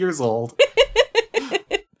 2.5 years old.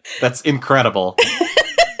 That's incredible.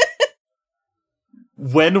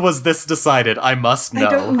 When was this decided? I must know.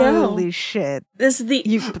 I don't know. Holy shit! This is the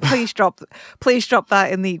Please drop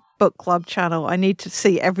that in the book club channel. I need to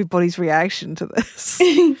see everybody's reaction to this.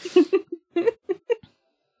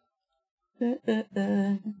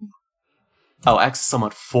 Oh, Axe is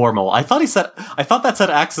somewhat formal. I thought that said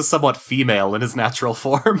Axe is somewhat female in his natural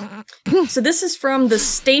form. So this is from the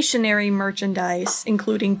stationary merchandise,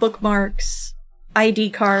 including bookmarks, ID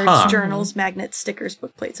cards, journals, magnets, stickers,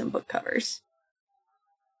 book plates, and book covers.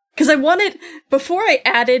 Because before I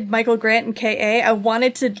added Michael Grant and KA, I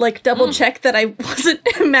wanted to, like, double check that I wasn't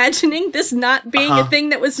imagining this not being a thing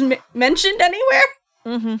that was mentioned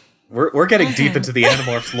anywhere. We're getting deep into the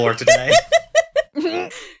Animorphs lore today.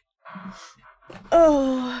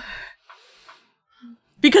 Oh.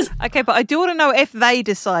 Because okay, but I do want to know if they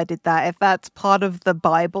decided that, if that's part of the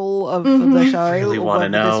Bible of the show. I really want to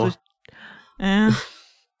know.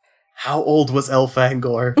 How old was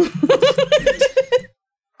Elfangor?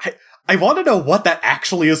 I want to know what that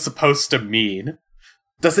actually is supposed to mean.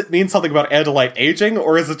 Does it mean something about Andalite aging,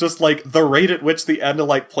 or is it just like the rate at which the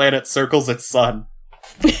Andalite planet circles its sun?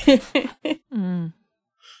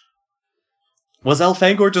 Was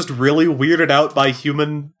Elfangor just really weirded out by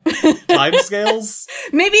human timescales?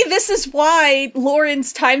 Maybe this is why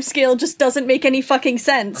Lauren's timescale just doesn't make any fucking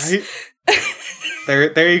sense. Right?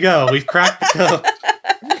 There you go. We've cracked the code.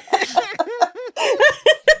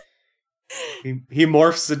 He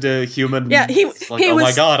morphs into human. Yeah, oh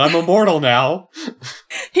my god, I'm immortal now.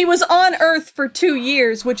 He was on Earth for 2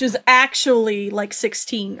 years, which is actually like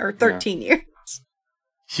 16 or 13 years.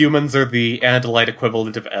 Humans are the Andalite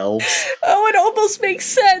equivalent of elves. Oh, it almost makes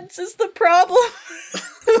sense, is the problem.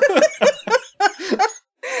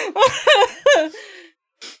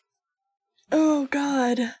 Oh,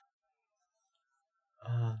 God.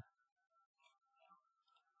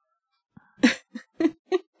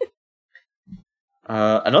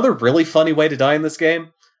 Another really funny way to die in this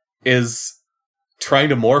game is trying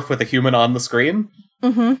to morph with a human on the screen.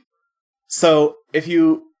 So, if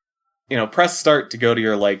you press start to go to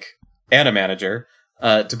your, like, Ana manager,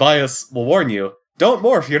 Tobias will warn you, don't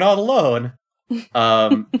morph, you're not alone.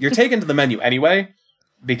 You're taken to the menu anyway,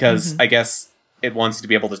 because I guess it wants you to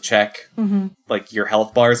be able to check, like, your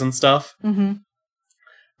health bars and stuff. You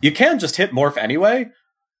can just hit morph anyway,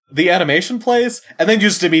 the animation plays, and then you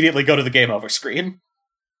just immediately go to the game over screen.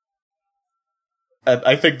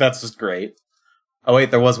 I think that's just great. Oh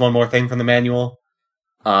wait, there was one more thing from the manual.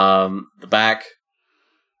 The back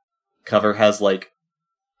cover has, like,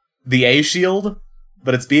 the A shield,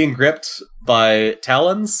 but it's being gripped by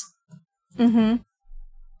talons.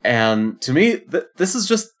 And to me, this is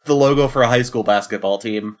just the logo for a high school basketball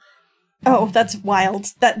team. Oh, that's wild.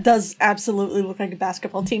 That does absolutely look like a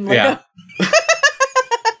basketball team logo. Yeah.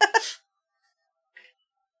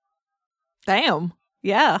 Damn.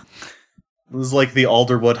 Yeah. It was like the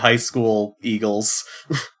Alderwood High School Eagles.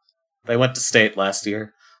 They went to state last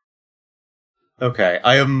year. Okay,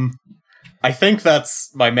 I think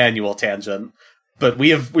that's my manual tangent, but we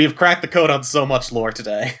have cracked the code on so much lore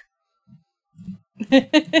today.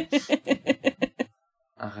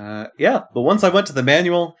 Yeah, but once I went to the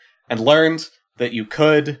manual and learned that you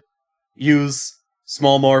could use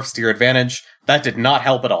small morphs to your advantage. That did not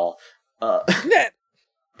help at all.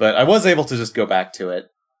 But I was able to just go back to it.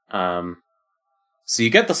 So you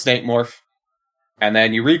get the snake morph, and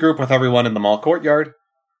then you regroup with everyone in the mall courtyard.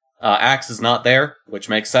 Axe is not there, which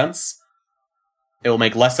makes sense. It will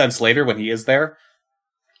make less sense later when he is there.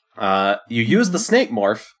 You use the snake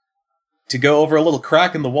morph to go over a little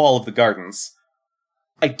crack in the wall of the gardens.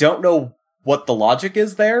 I don't know what the logic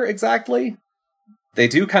is there exactly. They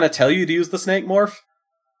do kind of tell you to use the snake morph.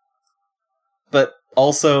 But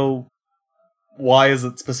also, why is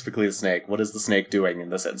it specifically a snake? What is the snake doing in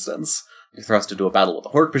this instance? You're thrust into a battle with a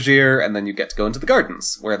Hork-Bajir, and then you get to go into the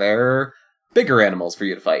gardens, where there are bigger animals for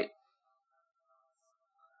you to fight.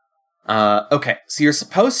 Okay, so you're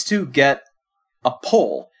supposed to get a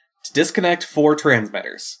pole to disconnect 4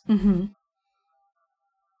 transmitters. Mm-hmm.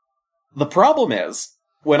 The problem is,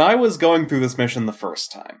 when I was going through this mission the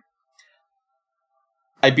first time,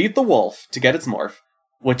 I beat the wolf to get its morph,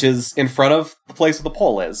 which is in front of the place where the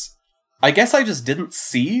pole is. I guess I just didn't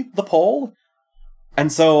see the pole,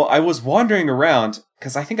 and so I was wandering around,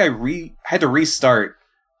 because I think I had to restart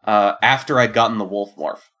after I'd gotten the wolf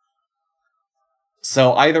morph.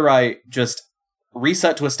 So either I just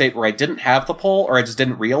reset to a state where I didn't have the pole, or I just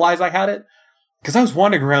didn't realize I had it, because I was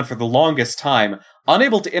wandering around for the longest time,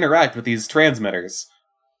 unable to interact with these transmitters.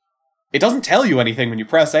 It doesn't tell you anything when you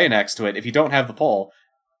press A next to it if you don't have the pole.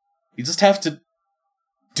 You just have to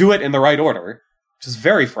do it in the right order, which is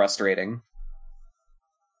very frustrating.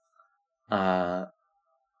 Yeah,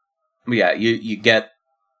 you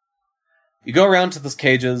go around to those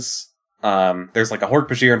cages. There's like a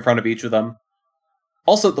Hork-Bajir in front of each of them.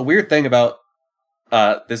 Also, the weird thing about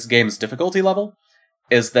this game's difficulty level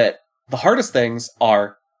is that the hardest things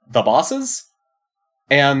are the bosses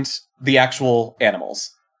and the actual animals.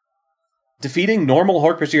 Defeating normal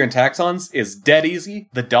Hork-Bajir and Taxons is dead easy.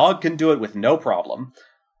 The dog can do it with no problem.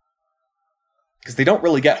 Because they don't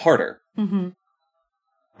really get harder. Mm-hmm.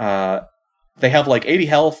 They have like 80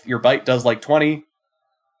 health, your bite does like 20.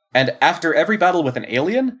 And after every battle with an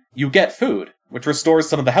alien, you get food, which restores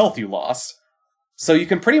some of the health you lost. So you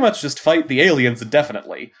can pretty much just fight the aliens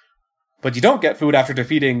indefinitely. But you don't get food after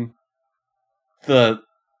defeating the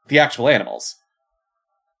actual animals.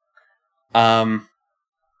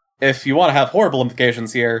 If you want to have horrible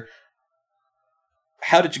implications here,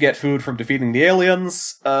 how did you get food from defeating the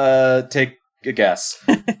aliens? Take a guess.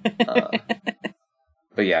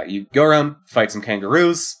 But yeah, you go around, fight some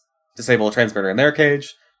kangaroos, disable a transmitter in their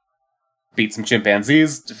cage, beat some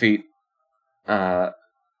chimpanzees, go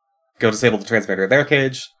disable the transmitter in their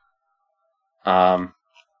cage. I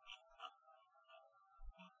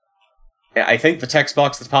think the text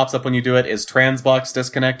box that pops up when you do it is trans box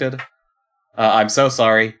disconnected. I'm so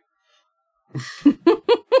sorry. You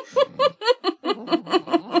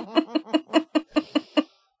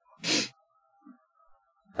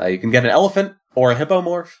can get an elephant or a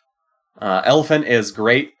hippomorph. Elephant is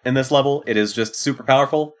great in this level. It is just super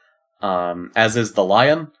powerful, as is the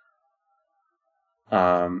lion.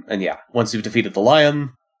 And yeah, once you've defeated the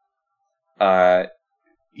lion,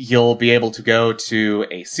 you'll be able to go to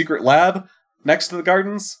a secret lab next to the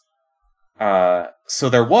gardens. So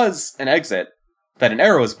there was an exit that an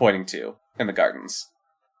arrow is pointing to in the gardens.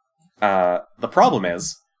 The problem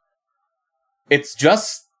is, it's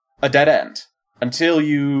just a dead end until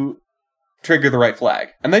you trigger the right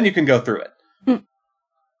flag, and then you can go through it. Which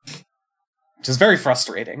is very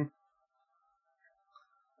frustrating.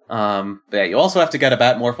 But yeah, you also have to get a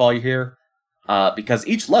Batmorph while you're here, because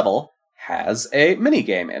each level has a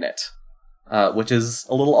minigame in it, which is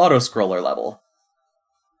a little auto-scroller level.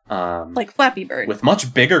 Like Flappy Bird. With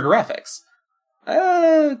much bigger graphics.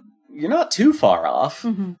 You're not too far off.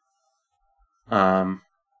 Mm-hmm.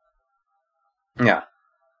 Yeah.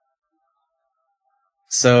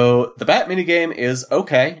 So, the Bat minigame is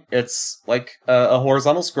okay. It's like a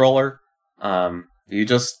horizontal scroller. You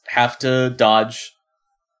just have to dodge.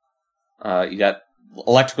 You got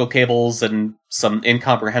electrical cables and some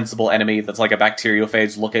incomprehensible enemy that's like a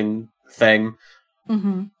bacteriophage-looking thing.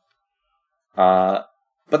 Mm-hmm. But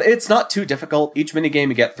it's not too difficult. Each minigame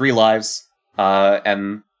you get 3 lives,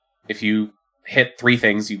 and if you hit 3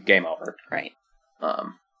 things, you game over. Right.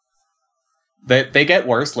 They get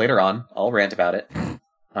worse later on. I'll rant about it.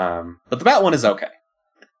 But the Bat one is okay.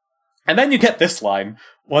 And then you get this line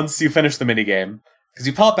once you finish the minigame, because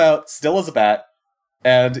you pop out, still as a bat,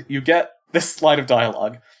 and you get this line of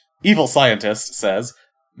dialogue. Evil Scientist says,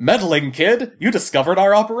 "Meddling kid, you discovered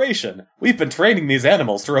our operation. We've been training these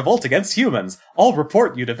animals to revolt against humans. I'll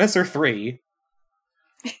report you to Visser 3.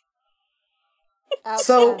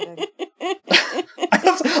 So, I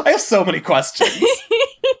have so many questions.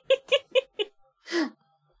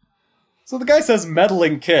 So the guy says,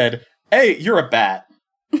 meddling kid, A, you're a bat.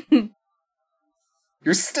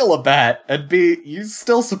 You're still a bat, and B, you're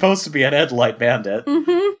still supposed to be an Endlight bandit.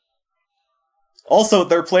 Mm-hmm. Also,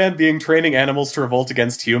 their plan being training animals to revolt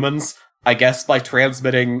against humans, I guess by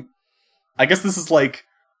transmitting... I guess this is like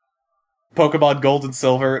Pokemon Gold and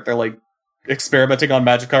Silver. They're like experimenting on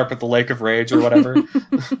Magikarp at the Lake of Rage or whatever.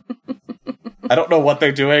 I don't know what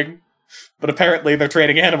they're doing, but apparently they're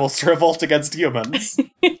training animals to revolt against humans.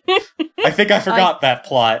 I think I forgot that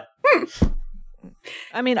plot.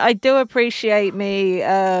 I mean, I do appreciate me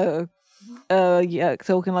talking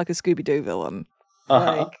like a Scooby-Doo villain.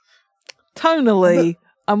 Uh-huh. Like, tonally,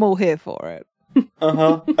 I'm all here for it.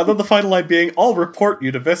 Uh-huh. And then the final line being, I'll report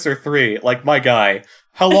you to Visser 3. Like, my guy,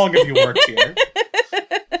 how long have you worked here?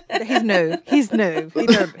 He's new.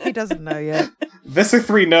 He doesn't know yet. Visser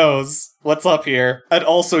 3 knows what's up here, and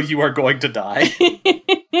also you are going to die.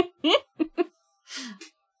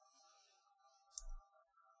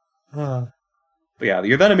 But yeah,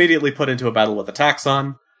 you're then immediately put into a battle with a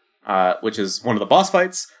Taxon, which is one of the boss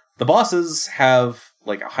fights. The bosses have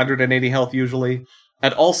like 180 health usually,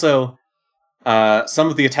 and also some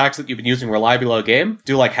of the attacks that you've been using reliably all game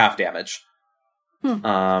do like half damage.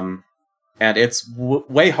 And it's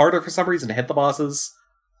way harder for some reason to hit the bosses,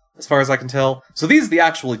 as far as I can tell. So these are the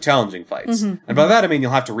actually challenging fights. Mm-hmm. And by that I mean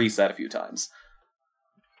you'll have to reset a few times.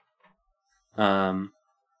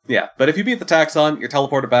 Yeah, but if you beat the Taxon, you're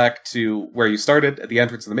teleported back to where you started at the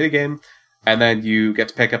entrance of the minigame, and then you get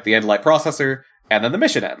to pick up the Endlight processor, and then the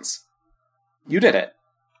mission ends. You did it.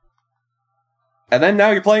 And then now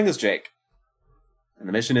you're playing as Jake. And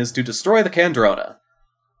the mission is to destroy the Kandrona.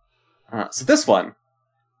 So this one,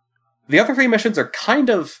 the other three missions are kind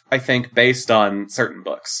of, I think, based on certain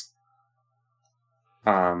books.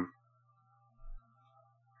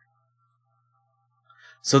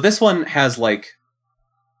 So this one has, like,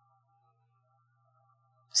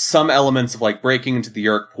 some elements of, like, breaking into the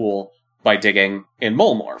Yerk pool by digging in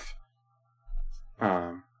Molemorph.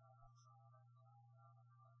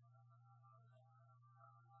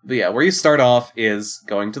 But yeah, where you start off is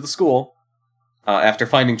going to the school, after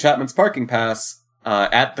finding Chapman's parking pass,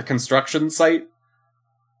 at the construction site.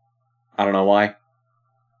 I don't know why.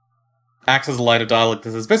 Axe has a line of dialogue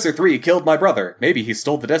that says, Visser 3 killed my brother. Maybe he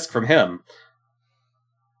stole the disc from him.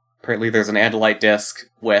 Apparently there's an Andalite disc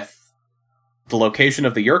with the location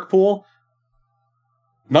of the Yerk pool.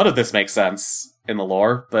 None of this makes sense in the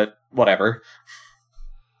lore, but whatever.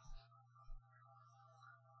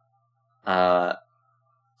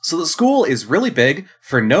 So the school is really big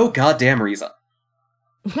for no goddamn reason.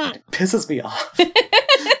 It pisses me off.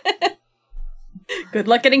 Good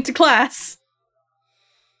luck getting to class.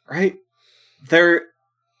 Right? There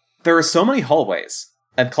are so many hallways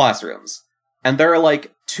and classrooms, and there are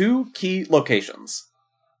like 2 key locations.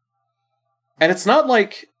 And it's not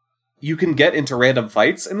like you can get into random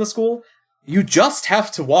fights in the school. You just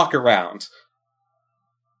have to walk around.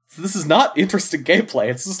 So this is not interesting gameplay.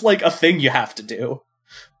 It's just like a thing you have to do.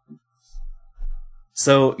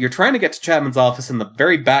 So you're trying to get to Chapman's office in the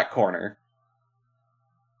very back corner.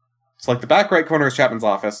 It's like the back right corner is Chapman's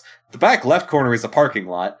office. The back left corner is a parking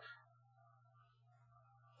lot.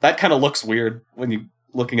 That kind of looks weird when you're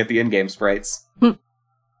looking at the in-game sprites.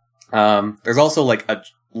 There's also like a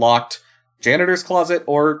locked janitor's closet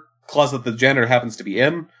or closet the janitor happens to be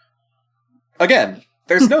in. Again,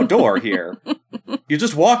 there's no door here. You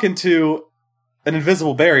just walk into an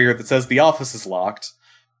invisible barrier that says the office is locked.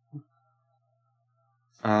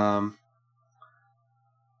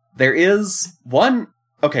 There is one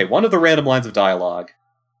of the random lines of dialogue,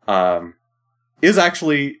 is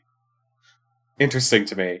actually interesting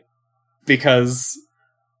to me, because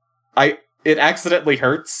it accidentally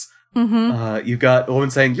hurts. Mm-hmm. You've got a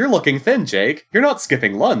woman saying, "You're looking thin, Jake. You're not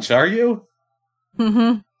skipping lunch, are you?"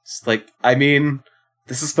 Mm-hmm. It's like, I mean,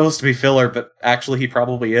 this is supposed to be filler, but actually he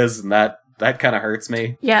probably is, and that kind of hurts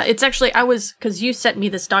me. Yeah, it's actually, because you sent me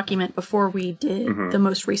this document before we did the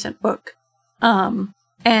most recent book.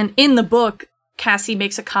 And in the book, Cassie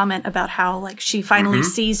makes a comment about how, like, she finally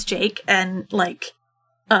sees Jake and, like,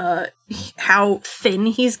 how thin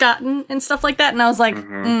he's gotten and stuff like that. And I was like,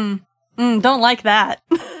 don't like that.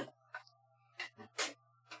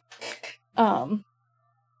 But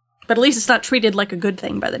at least it's not treated like a good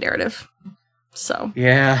thing by the narrative. So.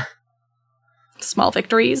 Yeah. Small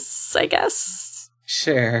victories, I guess.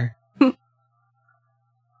 Sure. So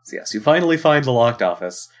yes, you finally find the locked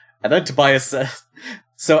office, and then Tobias says...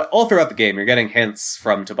 So all throughout the game, you're getting hints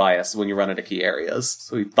from Tobias when you run into key areas.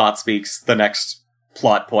 So he thought speaks the next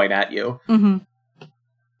plot point at you. Mm-hmm.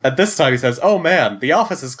 At this time he says, "Oh man, the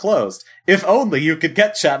office is closed. If only you could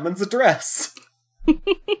get Chapman's address."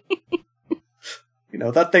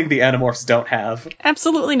 that thing the Animorphs don't have.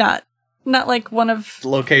 Absolutely not. Not like one of... The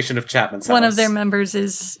location of Chapman's house. One of their members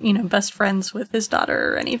is, best friends with his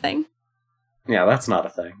daughter or anything. Yeah, that's not a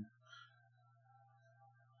thing.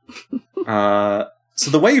 So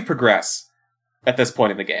the way you progress at this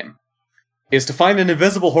point in the game is to find an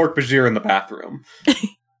invisible Hork-Bajir in the bathroom.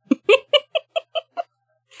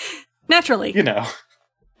 Naturally. Yeah.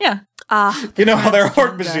 Ah. You know how they're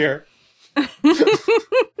Hork-Bajir.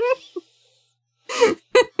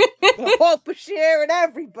 Hork-Bajir in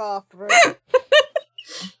every bathroom.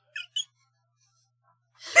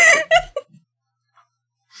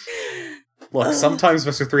 Look, sometimes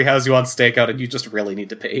Mr. 3 has you on stakeout and you just really need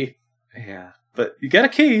to pee. Yeah. But you get a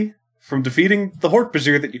key from defeating the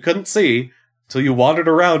Hork-Bajir that you couldn't see till you wandered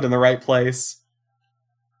around in the right place.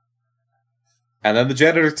 And then the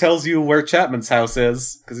janitor tells you where Chapman's house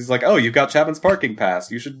is, because he's like, oh, you've got Chapman's parking pass.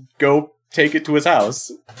 You should go take it to his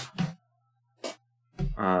house.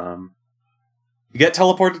 You get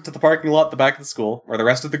teleported to the parking lot at the back of the school, where the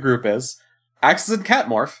rest of the group is. Axe is in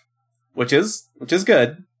Catmorph, which is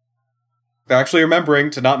good. They're actually remembering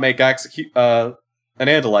to not make Axe an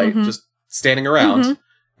Andalite, just standing around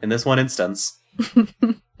in this one instance.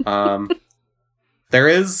 There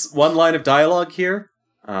is one line of dialogue here.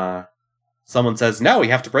 Someone says, now we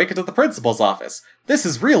have to break into the principal's office. This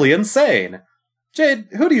is really insane. Jade,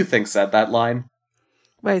 who do you think said that line?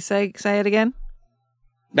 Wait, say it again?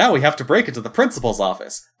 Now we have to break into the principal's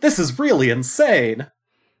office. This is really insane.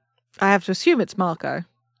 I have to assume it's Marco.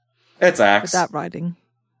 It's Axe. With that writing.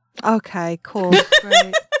 Okay, cool.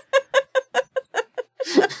 Great.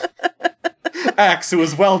 Axe, who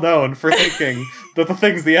is well known for thinking that the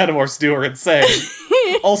things the Animorphs do are insane.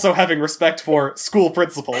 Also having respect for school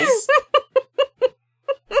principals.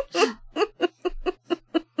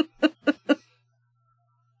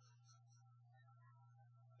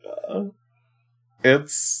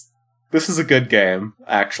 This is a good game,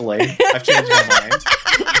 actually. I've changed my mind.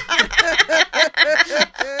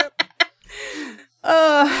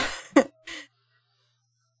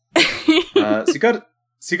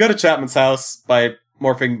 So you go to Chapman's house by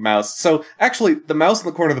morphing mouse. So actually, the mouse in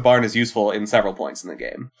the corner of the barn is useful in several points in the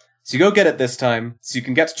game. So you go get it this time, so you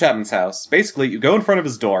can get to Chapman's house. Basically, you go in front of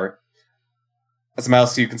his door as a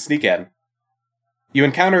mouse so you can sneak in. You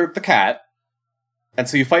encounter the cat, and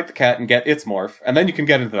so you fight the cat and get its morph, and then you can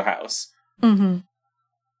get into the house. Mm-hmm.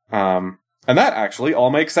 And that actually all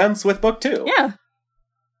makes sense with book 2. Yeah.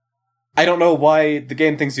 I don't know why the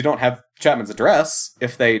game thinks you don't have Chapman's address,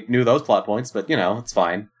 if they knew those plot points, but, it's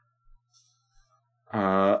fine.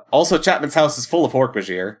 Also, Chapman's house is full of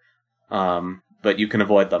Hork-Bajir, but you can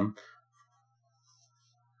avoid them.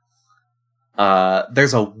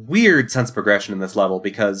 There's a weird sense of progression in this level,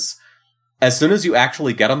 because as soon as you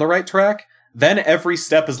actually get on the right track, then every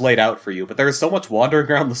step is laid out for you, but there is so much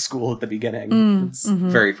wandering around the school at the beginning. It's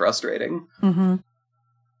very frustrating. Mm-hmm.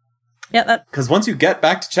 Yeah, because once you get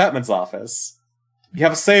back to Chapman's office, you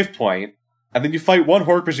have a save point, and then you fight one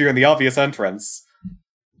Hork-Bajir in the obvious entrance.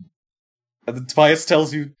 And then Tobias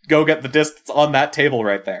tells you, go get the disc that's on that table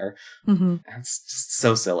right there. Mm-hmm. And it's just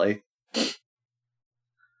so silly.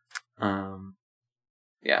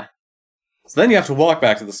 Yeah. So then you have to walk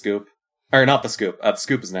back to the scoop. Or not the scoop. The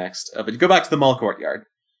scoop is next. But you go back to the mall courtyard.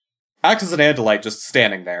 Act as an Andalite just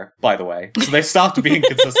standing there, by the way. So they stopped being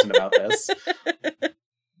consistent about this.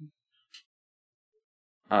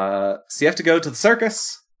 So you have to go to the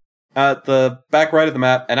circus at the back right of the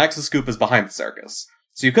map, and Axe's scoop is behind the circus.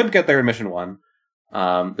 So you couldn't get there in Mission 1.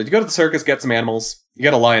 But you go to the circus, get some animals, you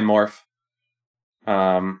get a lion morph,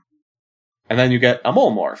 and then you get a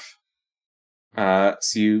mole morph.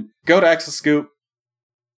 So you go to Axe's scoop,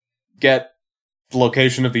 get the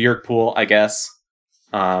location of the Yerk pool, I guess,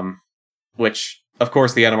 which, of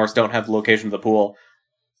course, the Animorphs don't have the location of the pool,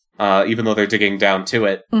 even though they're digging down to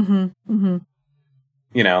it. Mm-hmm. Mm-hmm.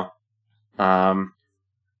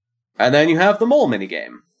 And then you have the mole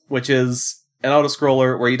minigame, which is an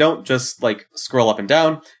auto-scroller where you don't just, scroll up and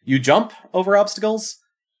down, you jump over obstacles,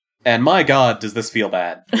 and my god, does this feel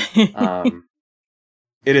bad.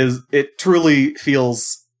 It truly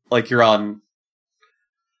feels like you're on...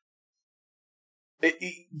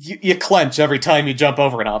 You clench every time you jump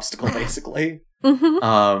over an obstacle, basically.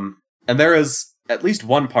 Mm-hmm. And there is at least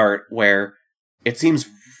one part where it seems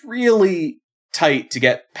really tight to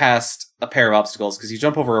get past a pair of obstacles, because you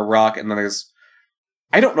jump over a rock and then there's...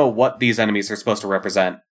 I don't know what these enemies are supposed to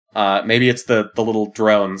represent. Maybe it's the little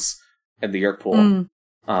drones in the Yerk pool.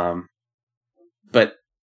 But,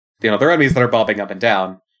 they're enemies that are bobbing up and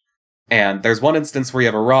down. And there's one instance where you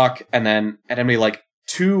have a rock and then an enemy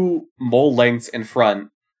 2 mole lengths in front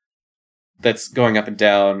that's going up and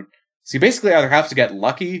down. So you basically either have to get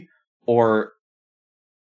lucky or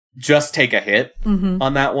just take a hit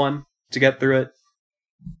on that one to get through it.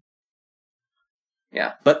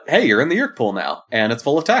 Yeah, but hey, you're in the Yeerk pool now, and it's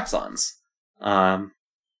full of taxons.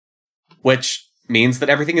 Which means that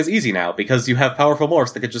everything is easy now, because you have powerful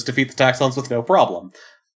morphs that could just defeat the taxons with no problem.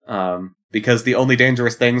 Because the only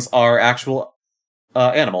dangerous things are actual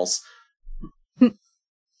animals.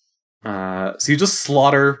 So you just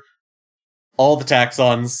slaughter all the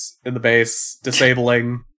taxons in the base,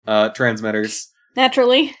 disabling transmitters.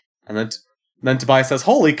 Naturally. And then Tobias says,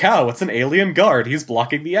 "Holy cow, it's an alien guard. He's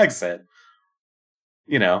blocking the exit."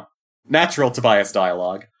 You know, natural Tobias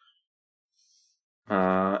dialogue.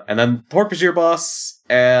 And then Hork-Bajir boss,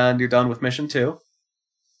 and you're done with mission 2.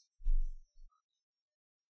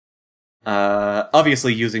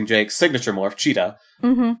 Obviously using Jake's signature morph, Cheetah.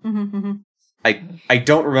 I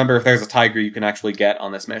don't remember if there's a tiger you can actually get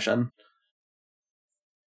on this mission.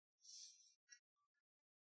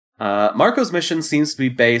 Marco's mission seems to be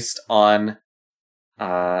based on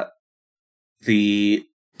the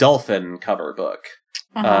Dolphin cover book.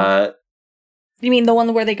 You mean the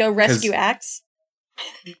one where they go rescue Axe?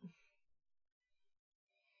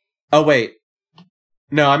 Oh, wait.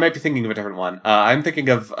 No, I might be thinking of a different one. I'm thinking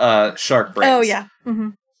of Shark Brains. Oh, yeah.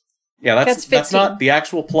 Yeah, that's not the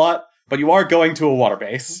actual plot, but you are going to a water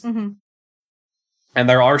base. And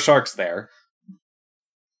there are sharks there.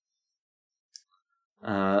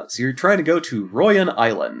 So you're trying to go to Royan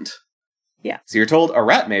Island. Yeah. So you're told a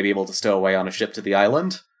rat may be able to stow away on a ship to the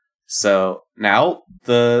island. So now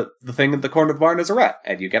the thing in the corner of the barn is a rat,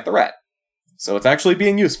 and you get the rat. So it's actually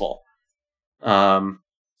being useful. So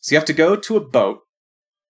you have to go to a boat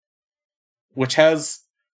which has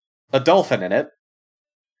a dolphin in it,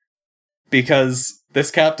 because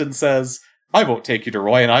this captain says, "I won't take you to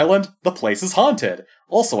Royan Island. The place is haunted.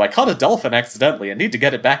 Also, I caught a dolphin accidentally and need to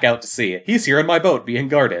get it back out to sea. He's here in my boat being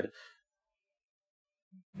guarded."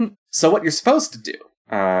 So what you're supposed to do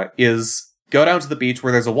is go down to the beach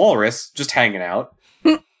where there's a walrus just hanging out.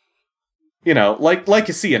 You know, like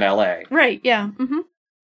you see in LA. Right, yeah.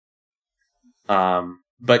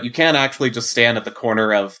 But you can actually just stand at the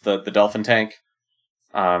corner of the dolphin tank,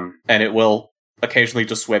 and it will occasionally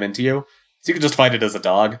just swim into you. So you can just fight it as a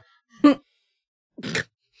dog.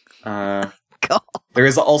 There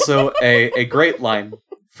is also a great line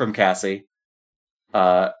from Cassie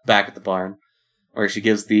back at the barn, where she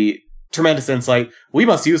gives the tremendous insight, "We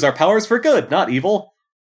must use our powers for good, not evil."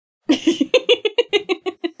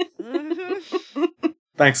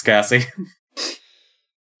 Thanks, Cassie.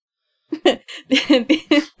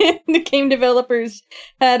 The game developers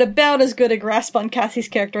had about as good a grasp on Cassie's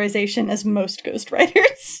characterization as most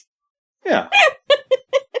ghostwriters. Yeah.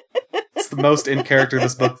 It's the most in character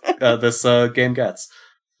this game gets.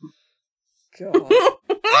 God.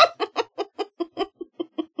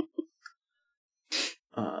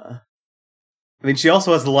 I mean, she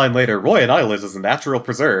also has the line later, "Royan Island is a natural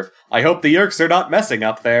preserve. I hope the Yeerks are not messing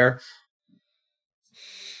up there."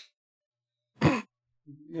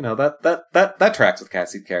 You know, that tracks with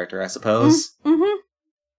Cassie's character, I suppose.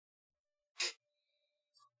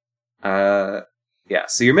 Yeah,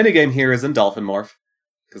 so your minigame here is in Dolphin Morph,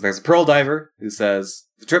 because there's a pearl diver who says,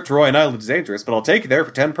 "The trip to Royan Island is dangerous, but I'll take you there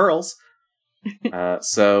for 10 pearls."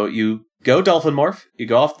 So you go Dolphin Morph, you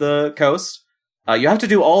go off the coast. You have to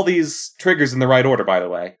do all these triggers in the right order, by the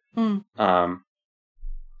way. You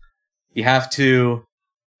have to,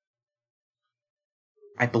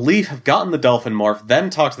 I believe, have gotten the Dolphin Morph, then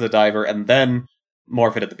talk to the diver, and then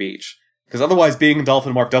morph it at the beach. Because otherwise, being a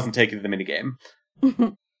Dolphin Morph doesn't take you to the minigame.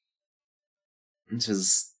 Which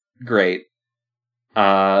is great.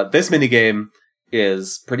 This minigame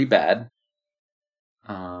is pretty bad.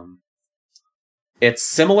 It's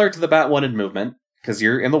similar to the Bat 1 in movement, because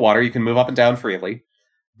you're in the water, you can move up and down freely,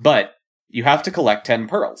 but you have to collect 10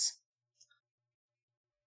 pearls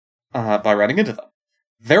by running into them.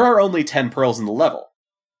 There are only 10 pearls in the level,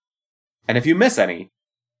 and if you miss any,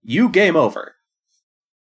 you game over.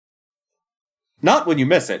 Not when you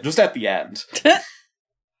miss it, just at the end.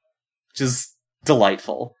 Which is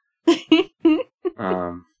delightful.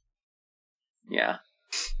 Yeah.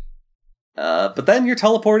 But then you're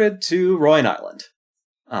teleported to Royan Island.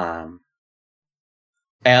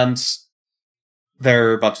 And there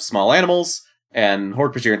are a bunch of small animals, and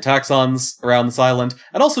Hork-Bajir and taxons around this island,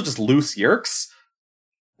 and also just loose Yeerks.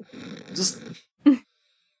 Just... You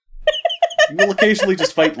will occasionally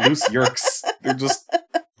just fight loose Yeerks. They're just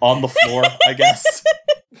on the floor, I guess.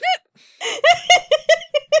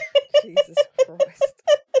 Jesus Christ.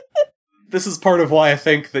 This is part of why I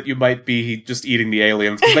think that you might be just eating the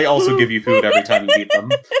aliens, because they also give you food every time you eat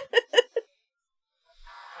them.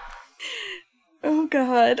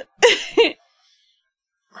 god.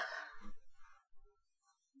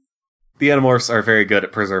 The Animorphs are very good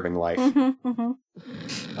at preserving life.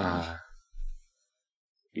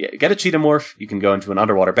 Yeah, get a Cheetamorph, you can go into an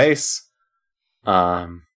underwater base.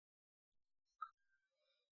 And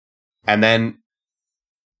then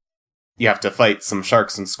you have to fight some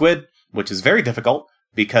sharks and squid, which is very difficult,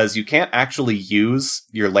 because you can't actually use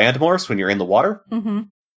your land morphs when you're in the water.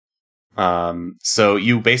 So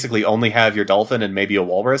you basically only have your dolphin and maybe a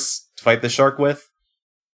walrus to fight the shark with.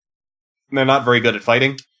 They're not very good at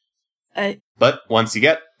fighting. But once you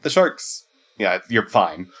get the sharks, yeah, you're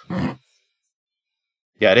fine.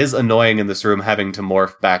 Yeah, it is annoying in this room having to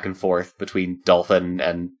morph back and forth between dolphin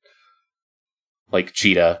and, like,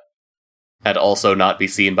 cheetah, and also not be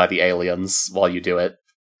seen by the aliens while you do it.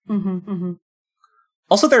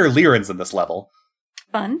 Also, there are Lyrans in this level.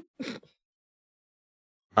 Fun.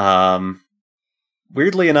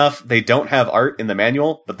 Weirdly enough, they don't have art in the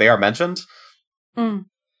manual, but they are mentioned.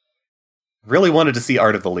 Really wanted to see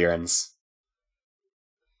art of the Lyrans.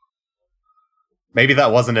 Maybe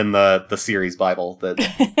that wasn't in the series Bible that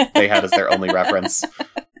they had as their only reference.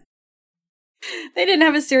 They didn't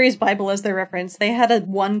have a series Bible as their reference. They had a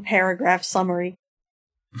 1-paragraph summary.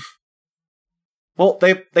 Well,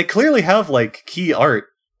 they clearly have, like, key art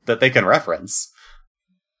that they can reference.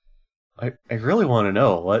 I really want to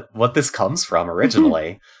know what this comes from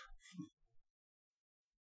originally.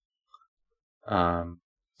 Yeah,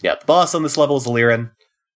 the boss on this level is a Lyran.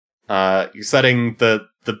 You're setting the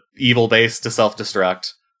evil base to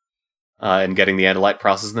self-destruct, and getting the Andalite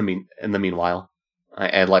process in the meanwhile.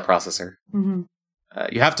 Andalite processor.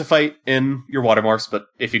 You have to fight in your water morphs, but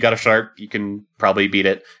if you got a sharp, you can probably beat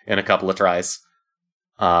it in a couple of tries.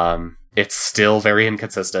 It's still very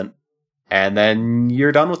inconsistent. And then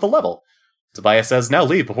you're done with the level. Tobias says, now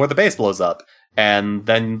leave before the base blows up. And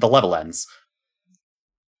then the level ends.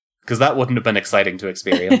 Because that wouldn't have been exciting to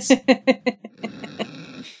experience.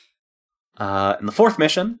 And the fourth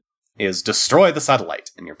mission is destroy the satellite,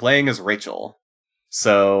 and you're playing as Rachel.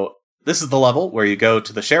 So this is the level where you go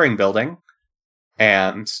to the sharing building,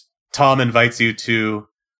 and Tom invites you to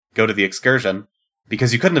go to the excursion,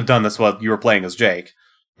 because you couldn't have done this while you were playing as Jake.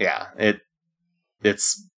 Yeah,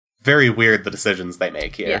 it's very weird the decisions they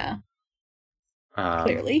make here. Yeah.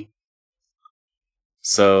 Clearly.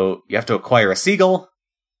 So you have to acquire a seagull,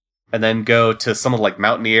 and then go to some of like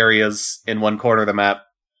mountainy areas in one corner of the map,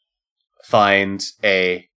 find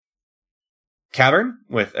a cavern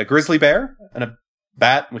with a grizzly bear and a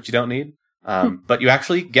bat, which you don't need. But you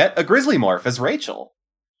actually get a grizzly morph as Rachel.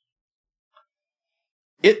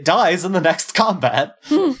 It dies in the next combat.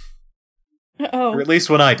 Uh-oh. Or at least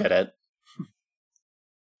when I did it.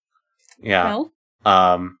 Yeah.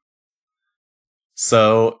 Well.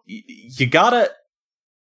 So, you gotta...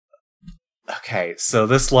 Okay, so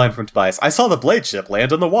this line from Tobias. I saw the blade ship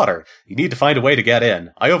land on the water. You need to find a way to get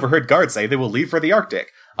in. I overheard guards say they will leave for the Arctic.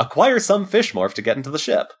 Acquire some fish morph to get into the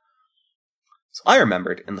ship. So I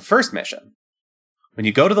remembered, in the first mission, when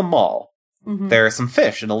you go to the mall, there are some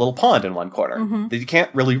fish in a little pond in one corner that you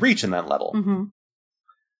can't really reach in that level.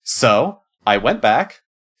 So, I went back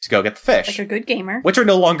to go get the fish. Like a good gamer. Which are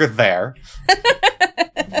no longer there.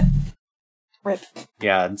 Rip.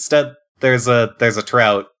 Yeah, instead, there's a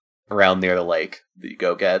trout around near the lake that you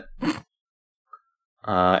go get.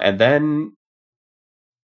 And then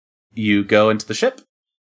you go into the ship.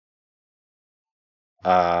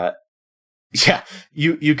 Yeah,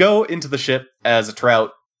 you go into the ship as a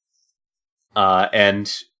trout,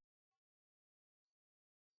 and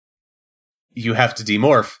you have to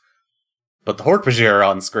demorph, but the Hork-Bajir are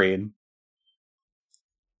on screen.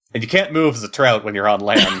 And you can't move as a trout when you're on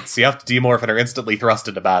land, so you have to demorph and are instantly thrust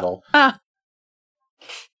into battle.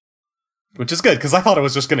 Which is good, because I thought it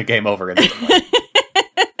was just going to game over instantly.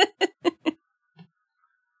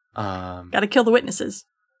 Gotta kill the witnesses.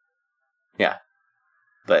 Yeah.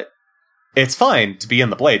 But it's fine to be in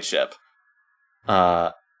the blade ship.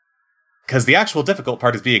 Because the actual difficult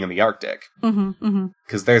part is being in the Arctic.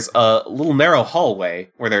 Because there's a little narrow hallway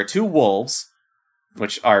where there are two wolves,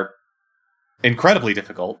 which are incredibly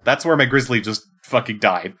difficult. That's where my grizzly just fucking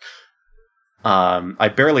died. I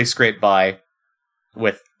barely scraped by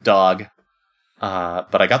with dog.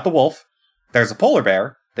 But I got the wolf. There's a polar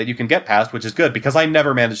bear that you can get past, which is good, because I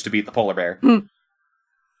never managed to beat the polar bear.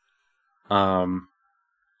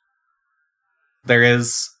 There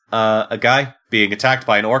is a guy being attacked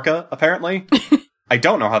by an orca, apparently. I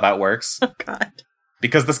don't know how that works. Oh, God.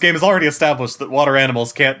 Because this game has already established that water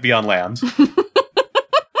animals can't be on land.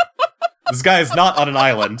 This guy is not on an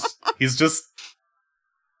island. He's just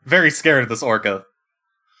very scared of this orca.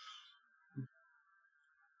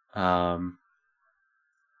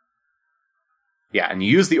 Yeah, and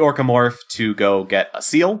you use the Orcamorph to go get a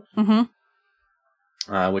seal,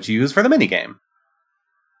 which you use for the minigame.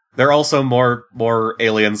 There are also more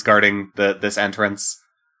aliens guarding this entrance.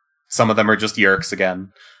 Some of them are just Yerks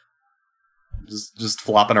again. Just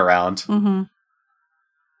flopping around.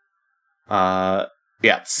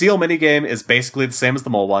 Yeah, seal minigame is basically the same as the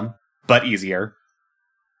mole one, but easier.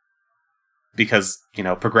 Because,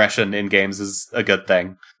 progression in games is a good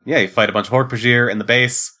thing. Yeah, you fight a bunch of Hork-Bajir in the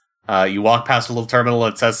base. You walk past a little terminal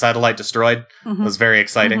and it says satellite destroyed. It was very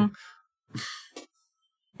exciting.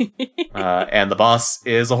 And the boss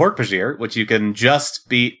is a Hork-Bajir, which you can just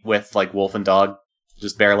beat with, wolf and dog.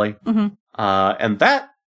 Just barely. And that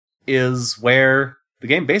is where the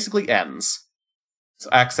game basically ends. So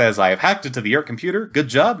Axe says, I have hacked into the Yerk computer. Good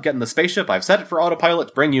job getting the spaceship. I've set it for autopilot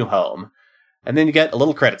to bring you home. And then you get a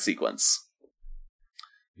little credit sequence.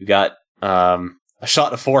 You got a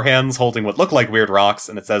shot of 4 hands holding what look like weird rocks,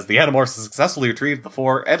 and it says, the Animorphs has successfully retrieved the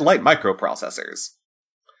 4 Edlight microprocessors.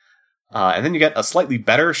 And then you get a slightly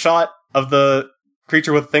better shot of the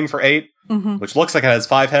creature with the thing for 8, which looks like it has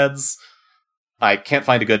 5 heads. I can't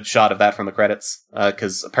find a good shot of that from the credits,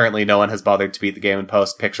 because apparently no one has bothered to beat the game and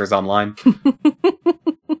post pictures online.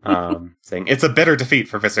 Saying, it's a bitter defeat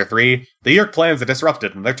for Visser 3. The Yerk plans are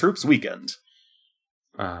disrupted and their troops weakened.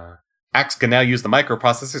 Axe can now use the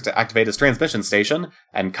microprocessors to activate his transmission station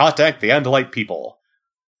and contact the Andalite people.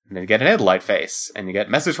 And then you get an Andalite face, and you get a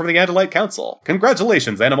message from the Andalite Council.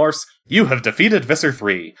 Congratulations, Animorphs! You have defeated Visser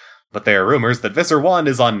 3. But there are rumors that Visser 1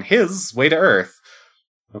 is on his way to Earth.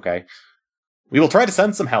 Okay. We will try to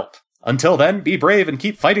send some help. Until then, be brave and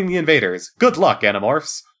keep fighting the invaders. Good luck,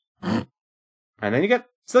 Animorphs! And then you get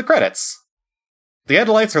to the credits. The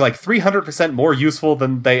Andalites are 300% more useful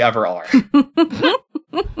than they ever are.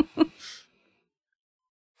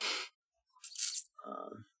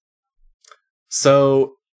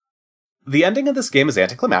 So, the ending of this game is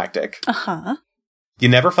anticlimactic. You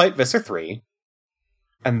never fight Visser 3.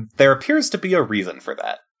 And there appears to be a reason for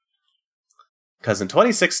that. Because in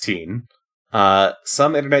 2016,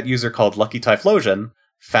 some internet user called Lucky Typhlosion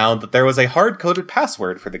found that there was a hard-coded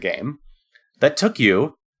password for the game that took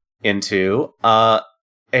you into a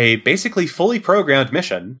basically fully programmed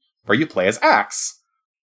mission where you play as Axe.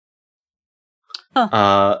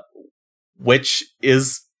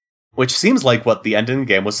 Which seems like what the ending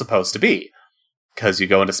game was supposed to be. Because you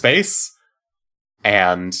go into space,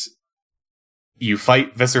 and you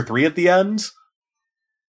fight Visser 3 at the end.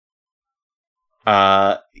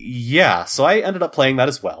 Yeah, so I ended up playing that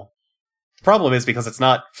as well. The problem is, because it's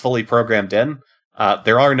not fully programmed in,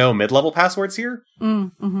 there are no mid-level passwords here.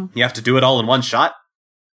 You have to do it all in one shot,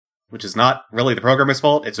 which is not really the programmer's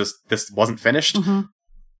fault, it's just this wasn't finished.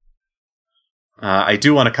 I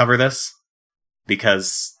do want to cover this,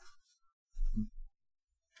 because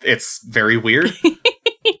it's very weird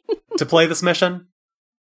to play this mission.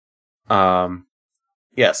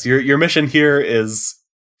 Yes, your mission here is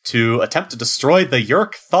to attempt to destroy the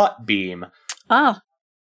Yerk Thought Beam.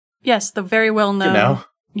 Yes, the very well-known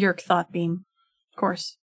Yerk Thought Beam. Of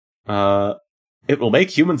course. It will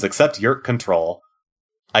make humans accept Yerk control.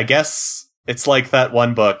 I guess it's like that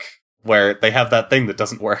one book where they have that thing that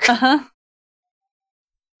doesn't work.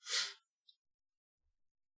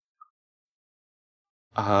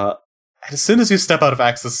 As soon as you step out of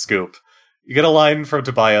Axe's scoop, you get a line from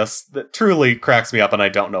Tobias that truly cracks me up, and I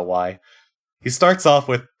don't know why. He starts off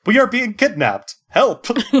with, "We are being kidnapped! Help!"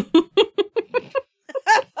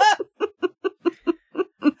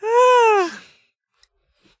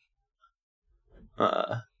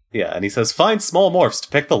 Yeah, and he says, "Find small morphs to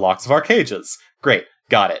pick the locks of our cages." Great,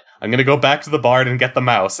 got it. I'm gonna go back to the barn and get the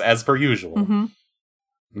mouse, as per usual. And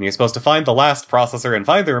you're supposed to find the last processor and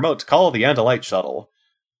find the remote to call the Andalite shuttle.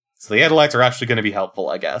 So the Andalites are actually going to be helpful,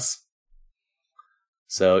 I guess.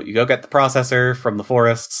 So you go get the processor from the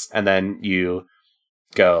forests, and then you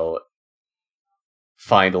go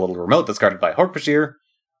find a little remote that's guarded by a Hork-Bajir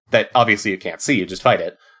that obviously you can't see, you just fight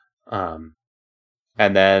it. And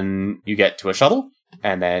then you get to a shuttle,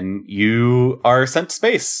 and then you are sent to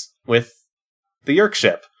space with the Yerk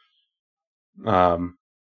ship. And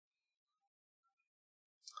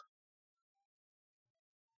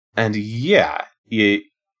yeah,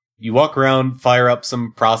 you walk around, fire up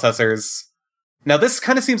some processors. Now this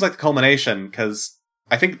kind of seems like the culmination, because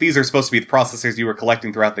I think these are supposed to be the processors you were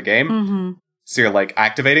collecting throughout the game. So you're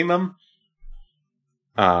activating them.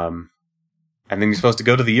 And then you're supposed to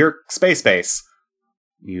go to the Yerk space base.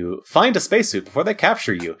 You find a spacesuit before they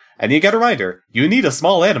capture you, and you get a reminder, you need a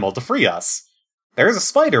small animal to free us. There is a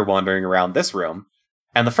spider wandering around this room,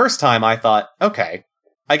 and the first time I thought, okay,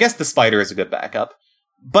 I guess the spider is a good backup,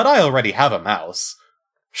 but I already have a mouse.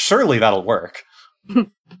 Surely that'll work.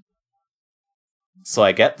 So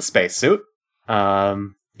I get the spacesuit.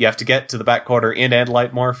 You have to get to the back corner in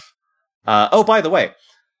Andalite Morph. Oh, by the way,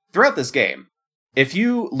 throughout this game, if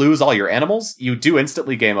you lose all your animals, you do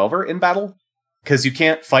instantly game over in battle, because you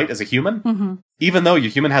can't fight as a human, even though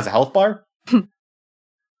your human has a health bar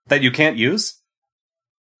that you can't use.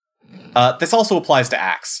 This also applies to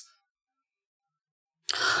Axe.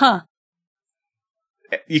 Huh.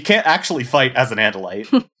 You can't actually fight as an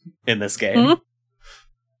Andalite in this game.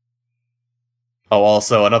 Oh,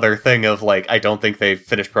 also, another thing of, like, I don't think they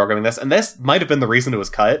finished programming this, and this might have been the reason it was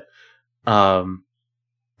cut,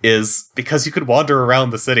 is because you could wander around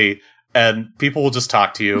the city, and people will just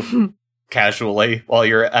talk to you casually while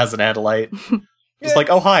you're as an Andalite. Just like,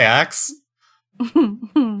 oh, hi, Axe.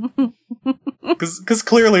 Because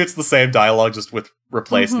clearly it's the same dialogue, just with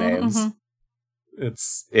replaced names.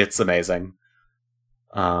 It's amazing.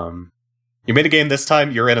 You made a game this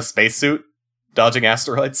time, you're in a spacesuit, dodging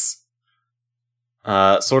asteroids.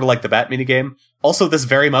 Sort of like the Bat minigame. Also, this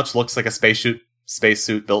very much looks like a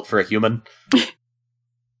spacesuit built for a human.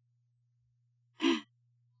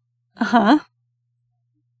 So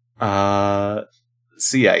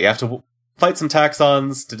yeah, you have to fight some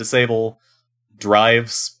taxons to disable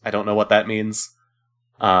drives. I don't know what that means.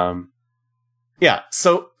 Yeah,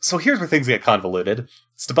 so here's where things get convoluted.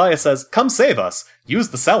 Tobias says, "Come save us. Use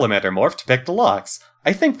the salamander morph to pick the locks.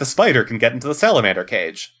 I think the spider can get into the salamander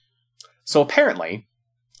cage." So apparently,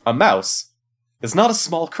 a mouse is not a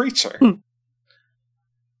small creature.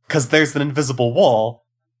 Because there's an invisible wall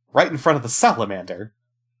right in front of the salamander.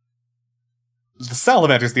 The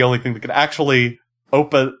salamander's the only thing that can actually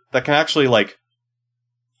like,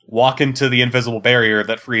 walk into the invisible barrier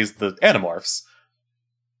that frees the Animorphs.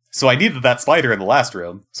 So I needed that spider in the last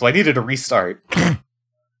room, so I needed a restart.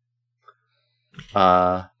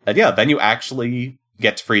 And yeah, then you actually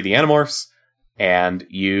get to free the Animorphs, and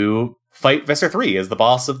you fight Visser 3 as the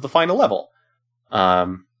boss of the final level.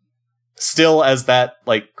 Still as that,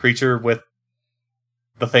 like, creature with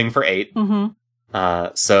the thing for 8.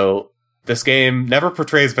 So this game never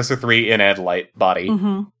portrays Visser 3 in Andalite body.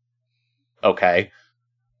 Okay.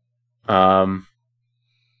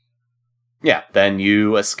 Yeah, then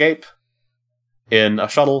you escape in a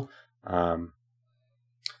shuttle.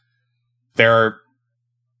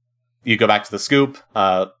 You go back to the scoop.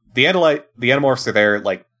 The Animorphs are there,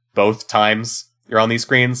 like, both times you're on these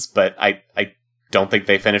screens, but I don't think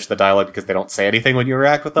they finish the dialogue because they don't say anything when you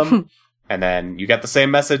interact with them. And then you get the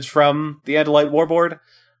same message from the Andalite Warboard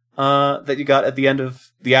that you got at the end of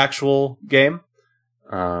the actual game.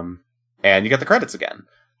 And you get the credits again.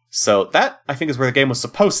 So that, I think, is where the game was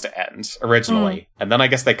supposed to end originally. And then I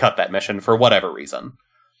guess they cut that mission for whatever reason.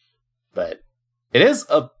 But it is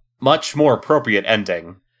a much more appropriate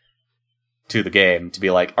ending to the game to be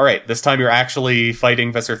like, all right, this time you're actually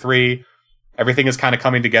fighting Visser 3. Everything is kind of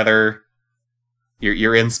coming together.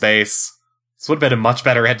 You're in space. This would have been a much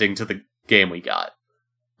better ending to the game we got.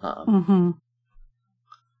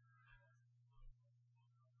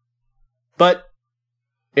 But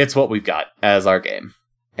it's what we've got as our game.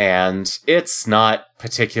 And it's not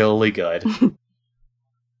particularly good.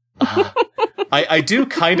 I do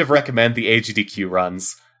kind of recommend the AGDQ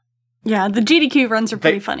runs. Yeah, the GDQ runs are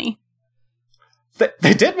pretty funny.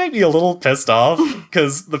 They did make me a little pissed off,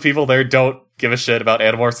 because the people there don't give a shit about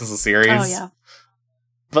Animorphs as a series. Oh, yeah.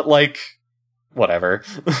 But, like, whatever.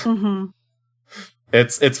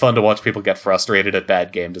 It's fun to watch people get frustrated at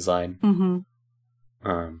bad game design.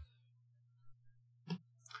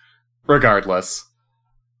 Regardless,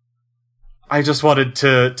 I just wanted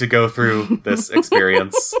to go through this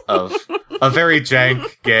experience of a very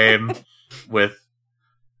jank game with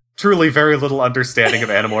truly very little understanding of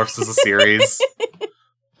Animorphs as a series.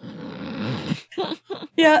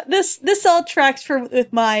 Yeah, this all tracks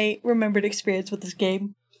with my remembered experience with this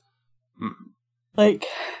game. Like,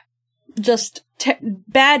 just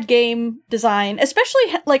bad game design. Especially,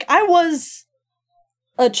 like, I was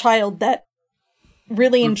a child that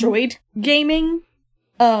really enjoyed gaming.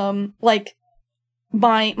 Like,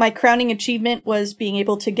 my crowning achievement was being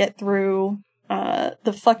able to get through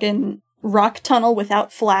the fucking rock tunnel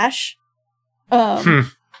without flash.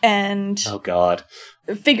 And oh god,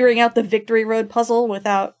 figuring out the Victory Road puzzle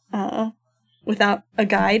without a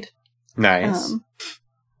guide. Nice.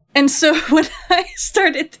 And so when I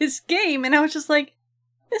started this game, and I was just like,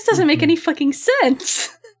 this doesn't make any fucking sense.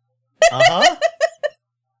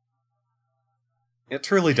 It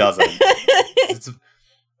truly doesn't.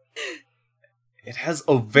 It has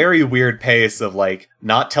a very weird pace of, like,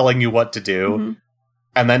 not telling you what to do,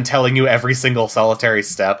 and then telling you every single solitary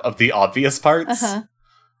step of the obvious parts.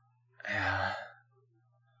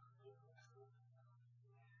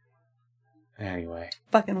 Anyway.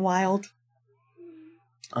 Fucking wild.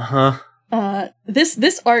 Uh-huh.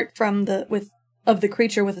 This art from of the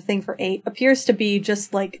creature with a thing for 8 appears to be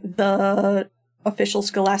just like the official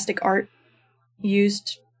Scholastic art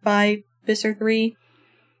used by Visser 3.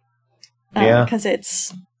 Yeah. Because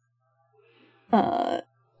it's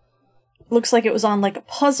looks like it was on like a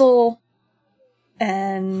puzzle,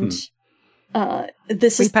 and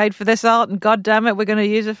we paid for this art, and god damn it, we're going to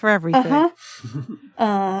use it for everything.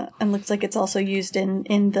 And looks like it's also used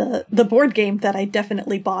in the board game that I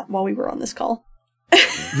definitely bought while we were on this call.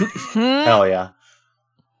 Hell yeah.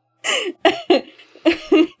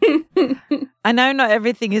 I know not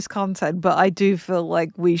everything is content, but I do feel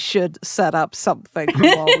like we should set up something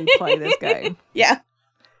while we play this game. Yeah.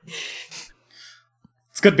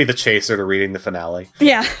 It's good to be the chaser to reading the finale.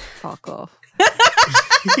 Yeah. Fuck off.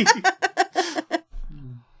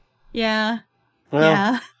 Yeah. Well,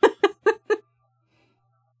 yeah.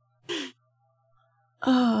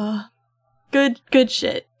 Oh, good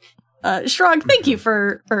shit. Shrog, thank you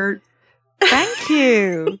for Thank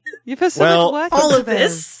you. You put so much work all into of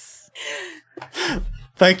this.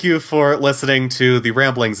 thank you for listening to the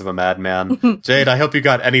ramblings of a madman. Jade, I hope you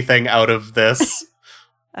got anything out of this.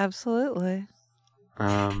 Absolutely.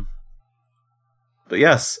 But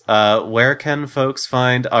yes, where can folks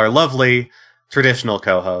find our lovely traditional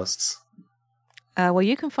co-hosts? Well,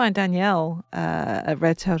 you can find Danielle at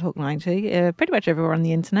Red Tailed Hawk 90, pretty much everywhere on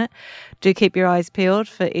the internet. Do keep your eyes peeled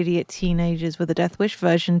for Idiot Teenagers with a Death Wish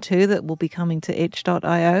version 2 that will be coming to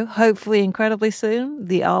itch.io, hopefully incredibly soon.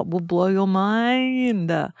 The art will blow your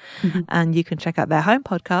mind. And you can check out their home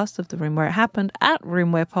podcast of The Room Where It Happened at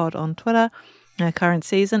RoomWherePod on Twitter. Current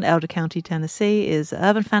season, Elder County, Tennessee, is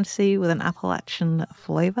urban fantasy with an Appalachian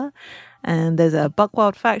flavor. And there's a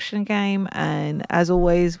Buckwild faction game, and as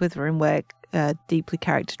always with RoomWare, deeply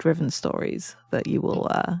character-driven stories that you will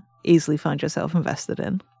easily find yourself invested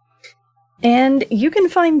in. And you can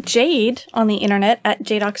find Jade on the internet at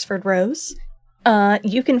Jade Oxford Rose.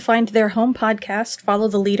 You can find their home podcast, Follow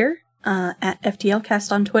the Leader, at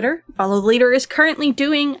FTLcast on Twitter. Follow the Leader is currently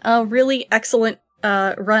doing a really excellent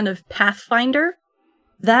run of Pathfinder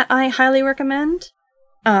that I highly recommend.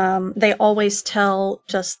 They always tell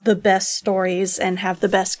just the best stories and have the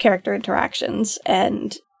best character interactions,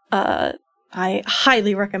 and I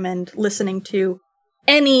highly recommend listening to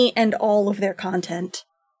any and all of their content.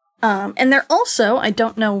 And they're also, I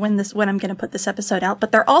don't know when I'm going to put this episode out,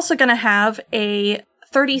 but they're also going to have a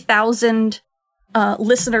 30,000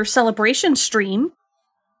 listener celebration stream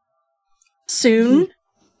soon.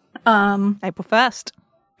 April 1st.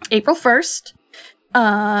 April 1st.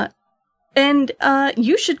 And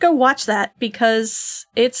you should go watch that because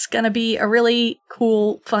it's going to be a really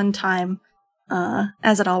cool, fun time.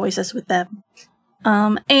 As it always is with them.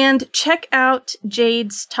 And check out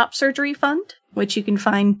Jade's Top Surgery Fund, which you can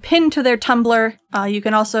find pinned to their Tumblr. You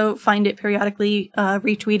can also find it periodically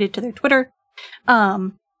retweeted to their Twitter.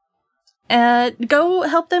 Go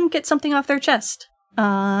help them get something off their chest.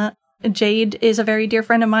 Jade is a very dear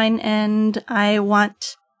friend of mine, and I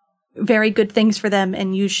want very good things for them,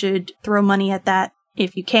 and you should throw money at that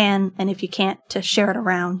if you can, and if you can't, to share it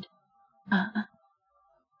around.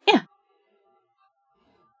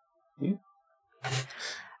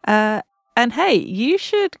 And hey, you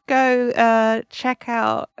should go check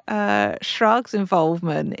out Shrog's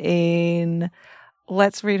involvement in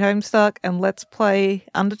Let's Read Homestuck and Let's Play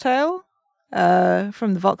Undertale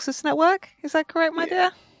from the Voxus Network. Is that correct, my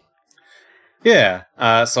dear? Yeah,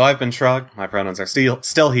 so I've been Shrog. My pronouns are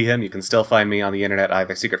still he, him. You can still find me on the internet,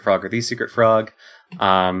 either Secret Frog or The Secret Frog.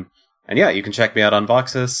 And yeah, you can check me out on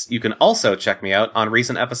Voxus. You can also check me out on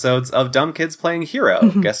recent episodes of Dumb Kids Playing Hero,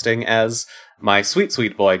 guesting as my sweet,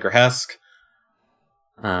 sweet boy, Grahesk.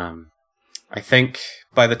 I think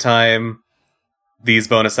by the time these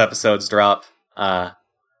bonus episodes drop, that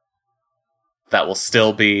will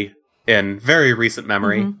still be in very recent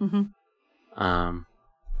memory.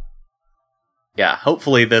 Yeah,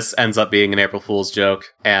 hopefully this ends up being an April Fool's joke,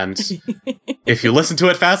 and if you listen to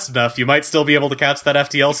it fast enough, you might still be able to catch that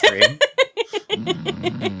FTL stream.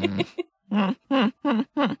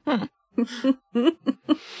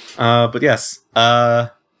 But yes,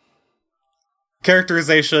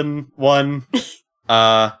 characterization 1,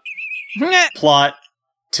 plot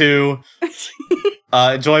 2,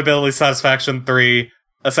 enjoyability satisfaction 3,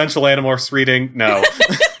 essential Animorphs reading no.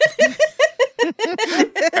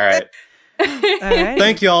 All right.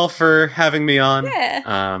 Thank you all for having me on.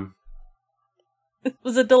 Yeah. It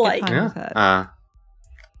was a delight. Yeah.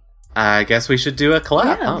 I guess we should do a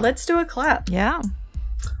collab. Yeah, let's do a collab. Yeah.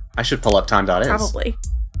 I should pull up time.is. Probably.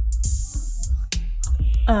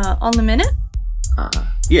 On the minute?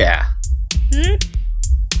 Yeah.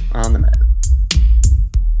 On the Met.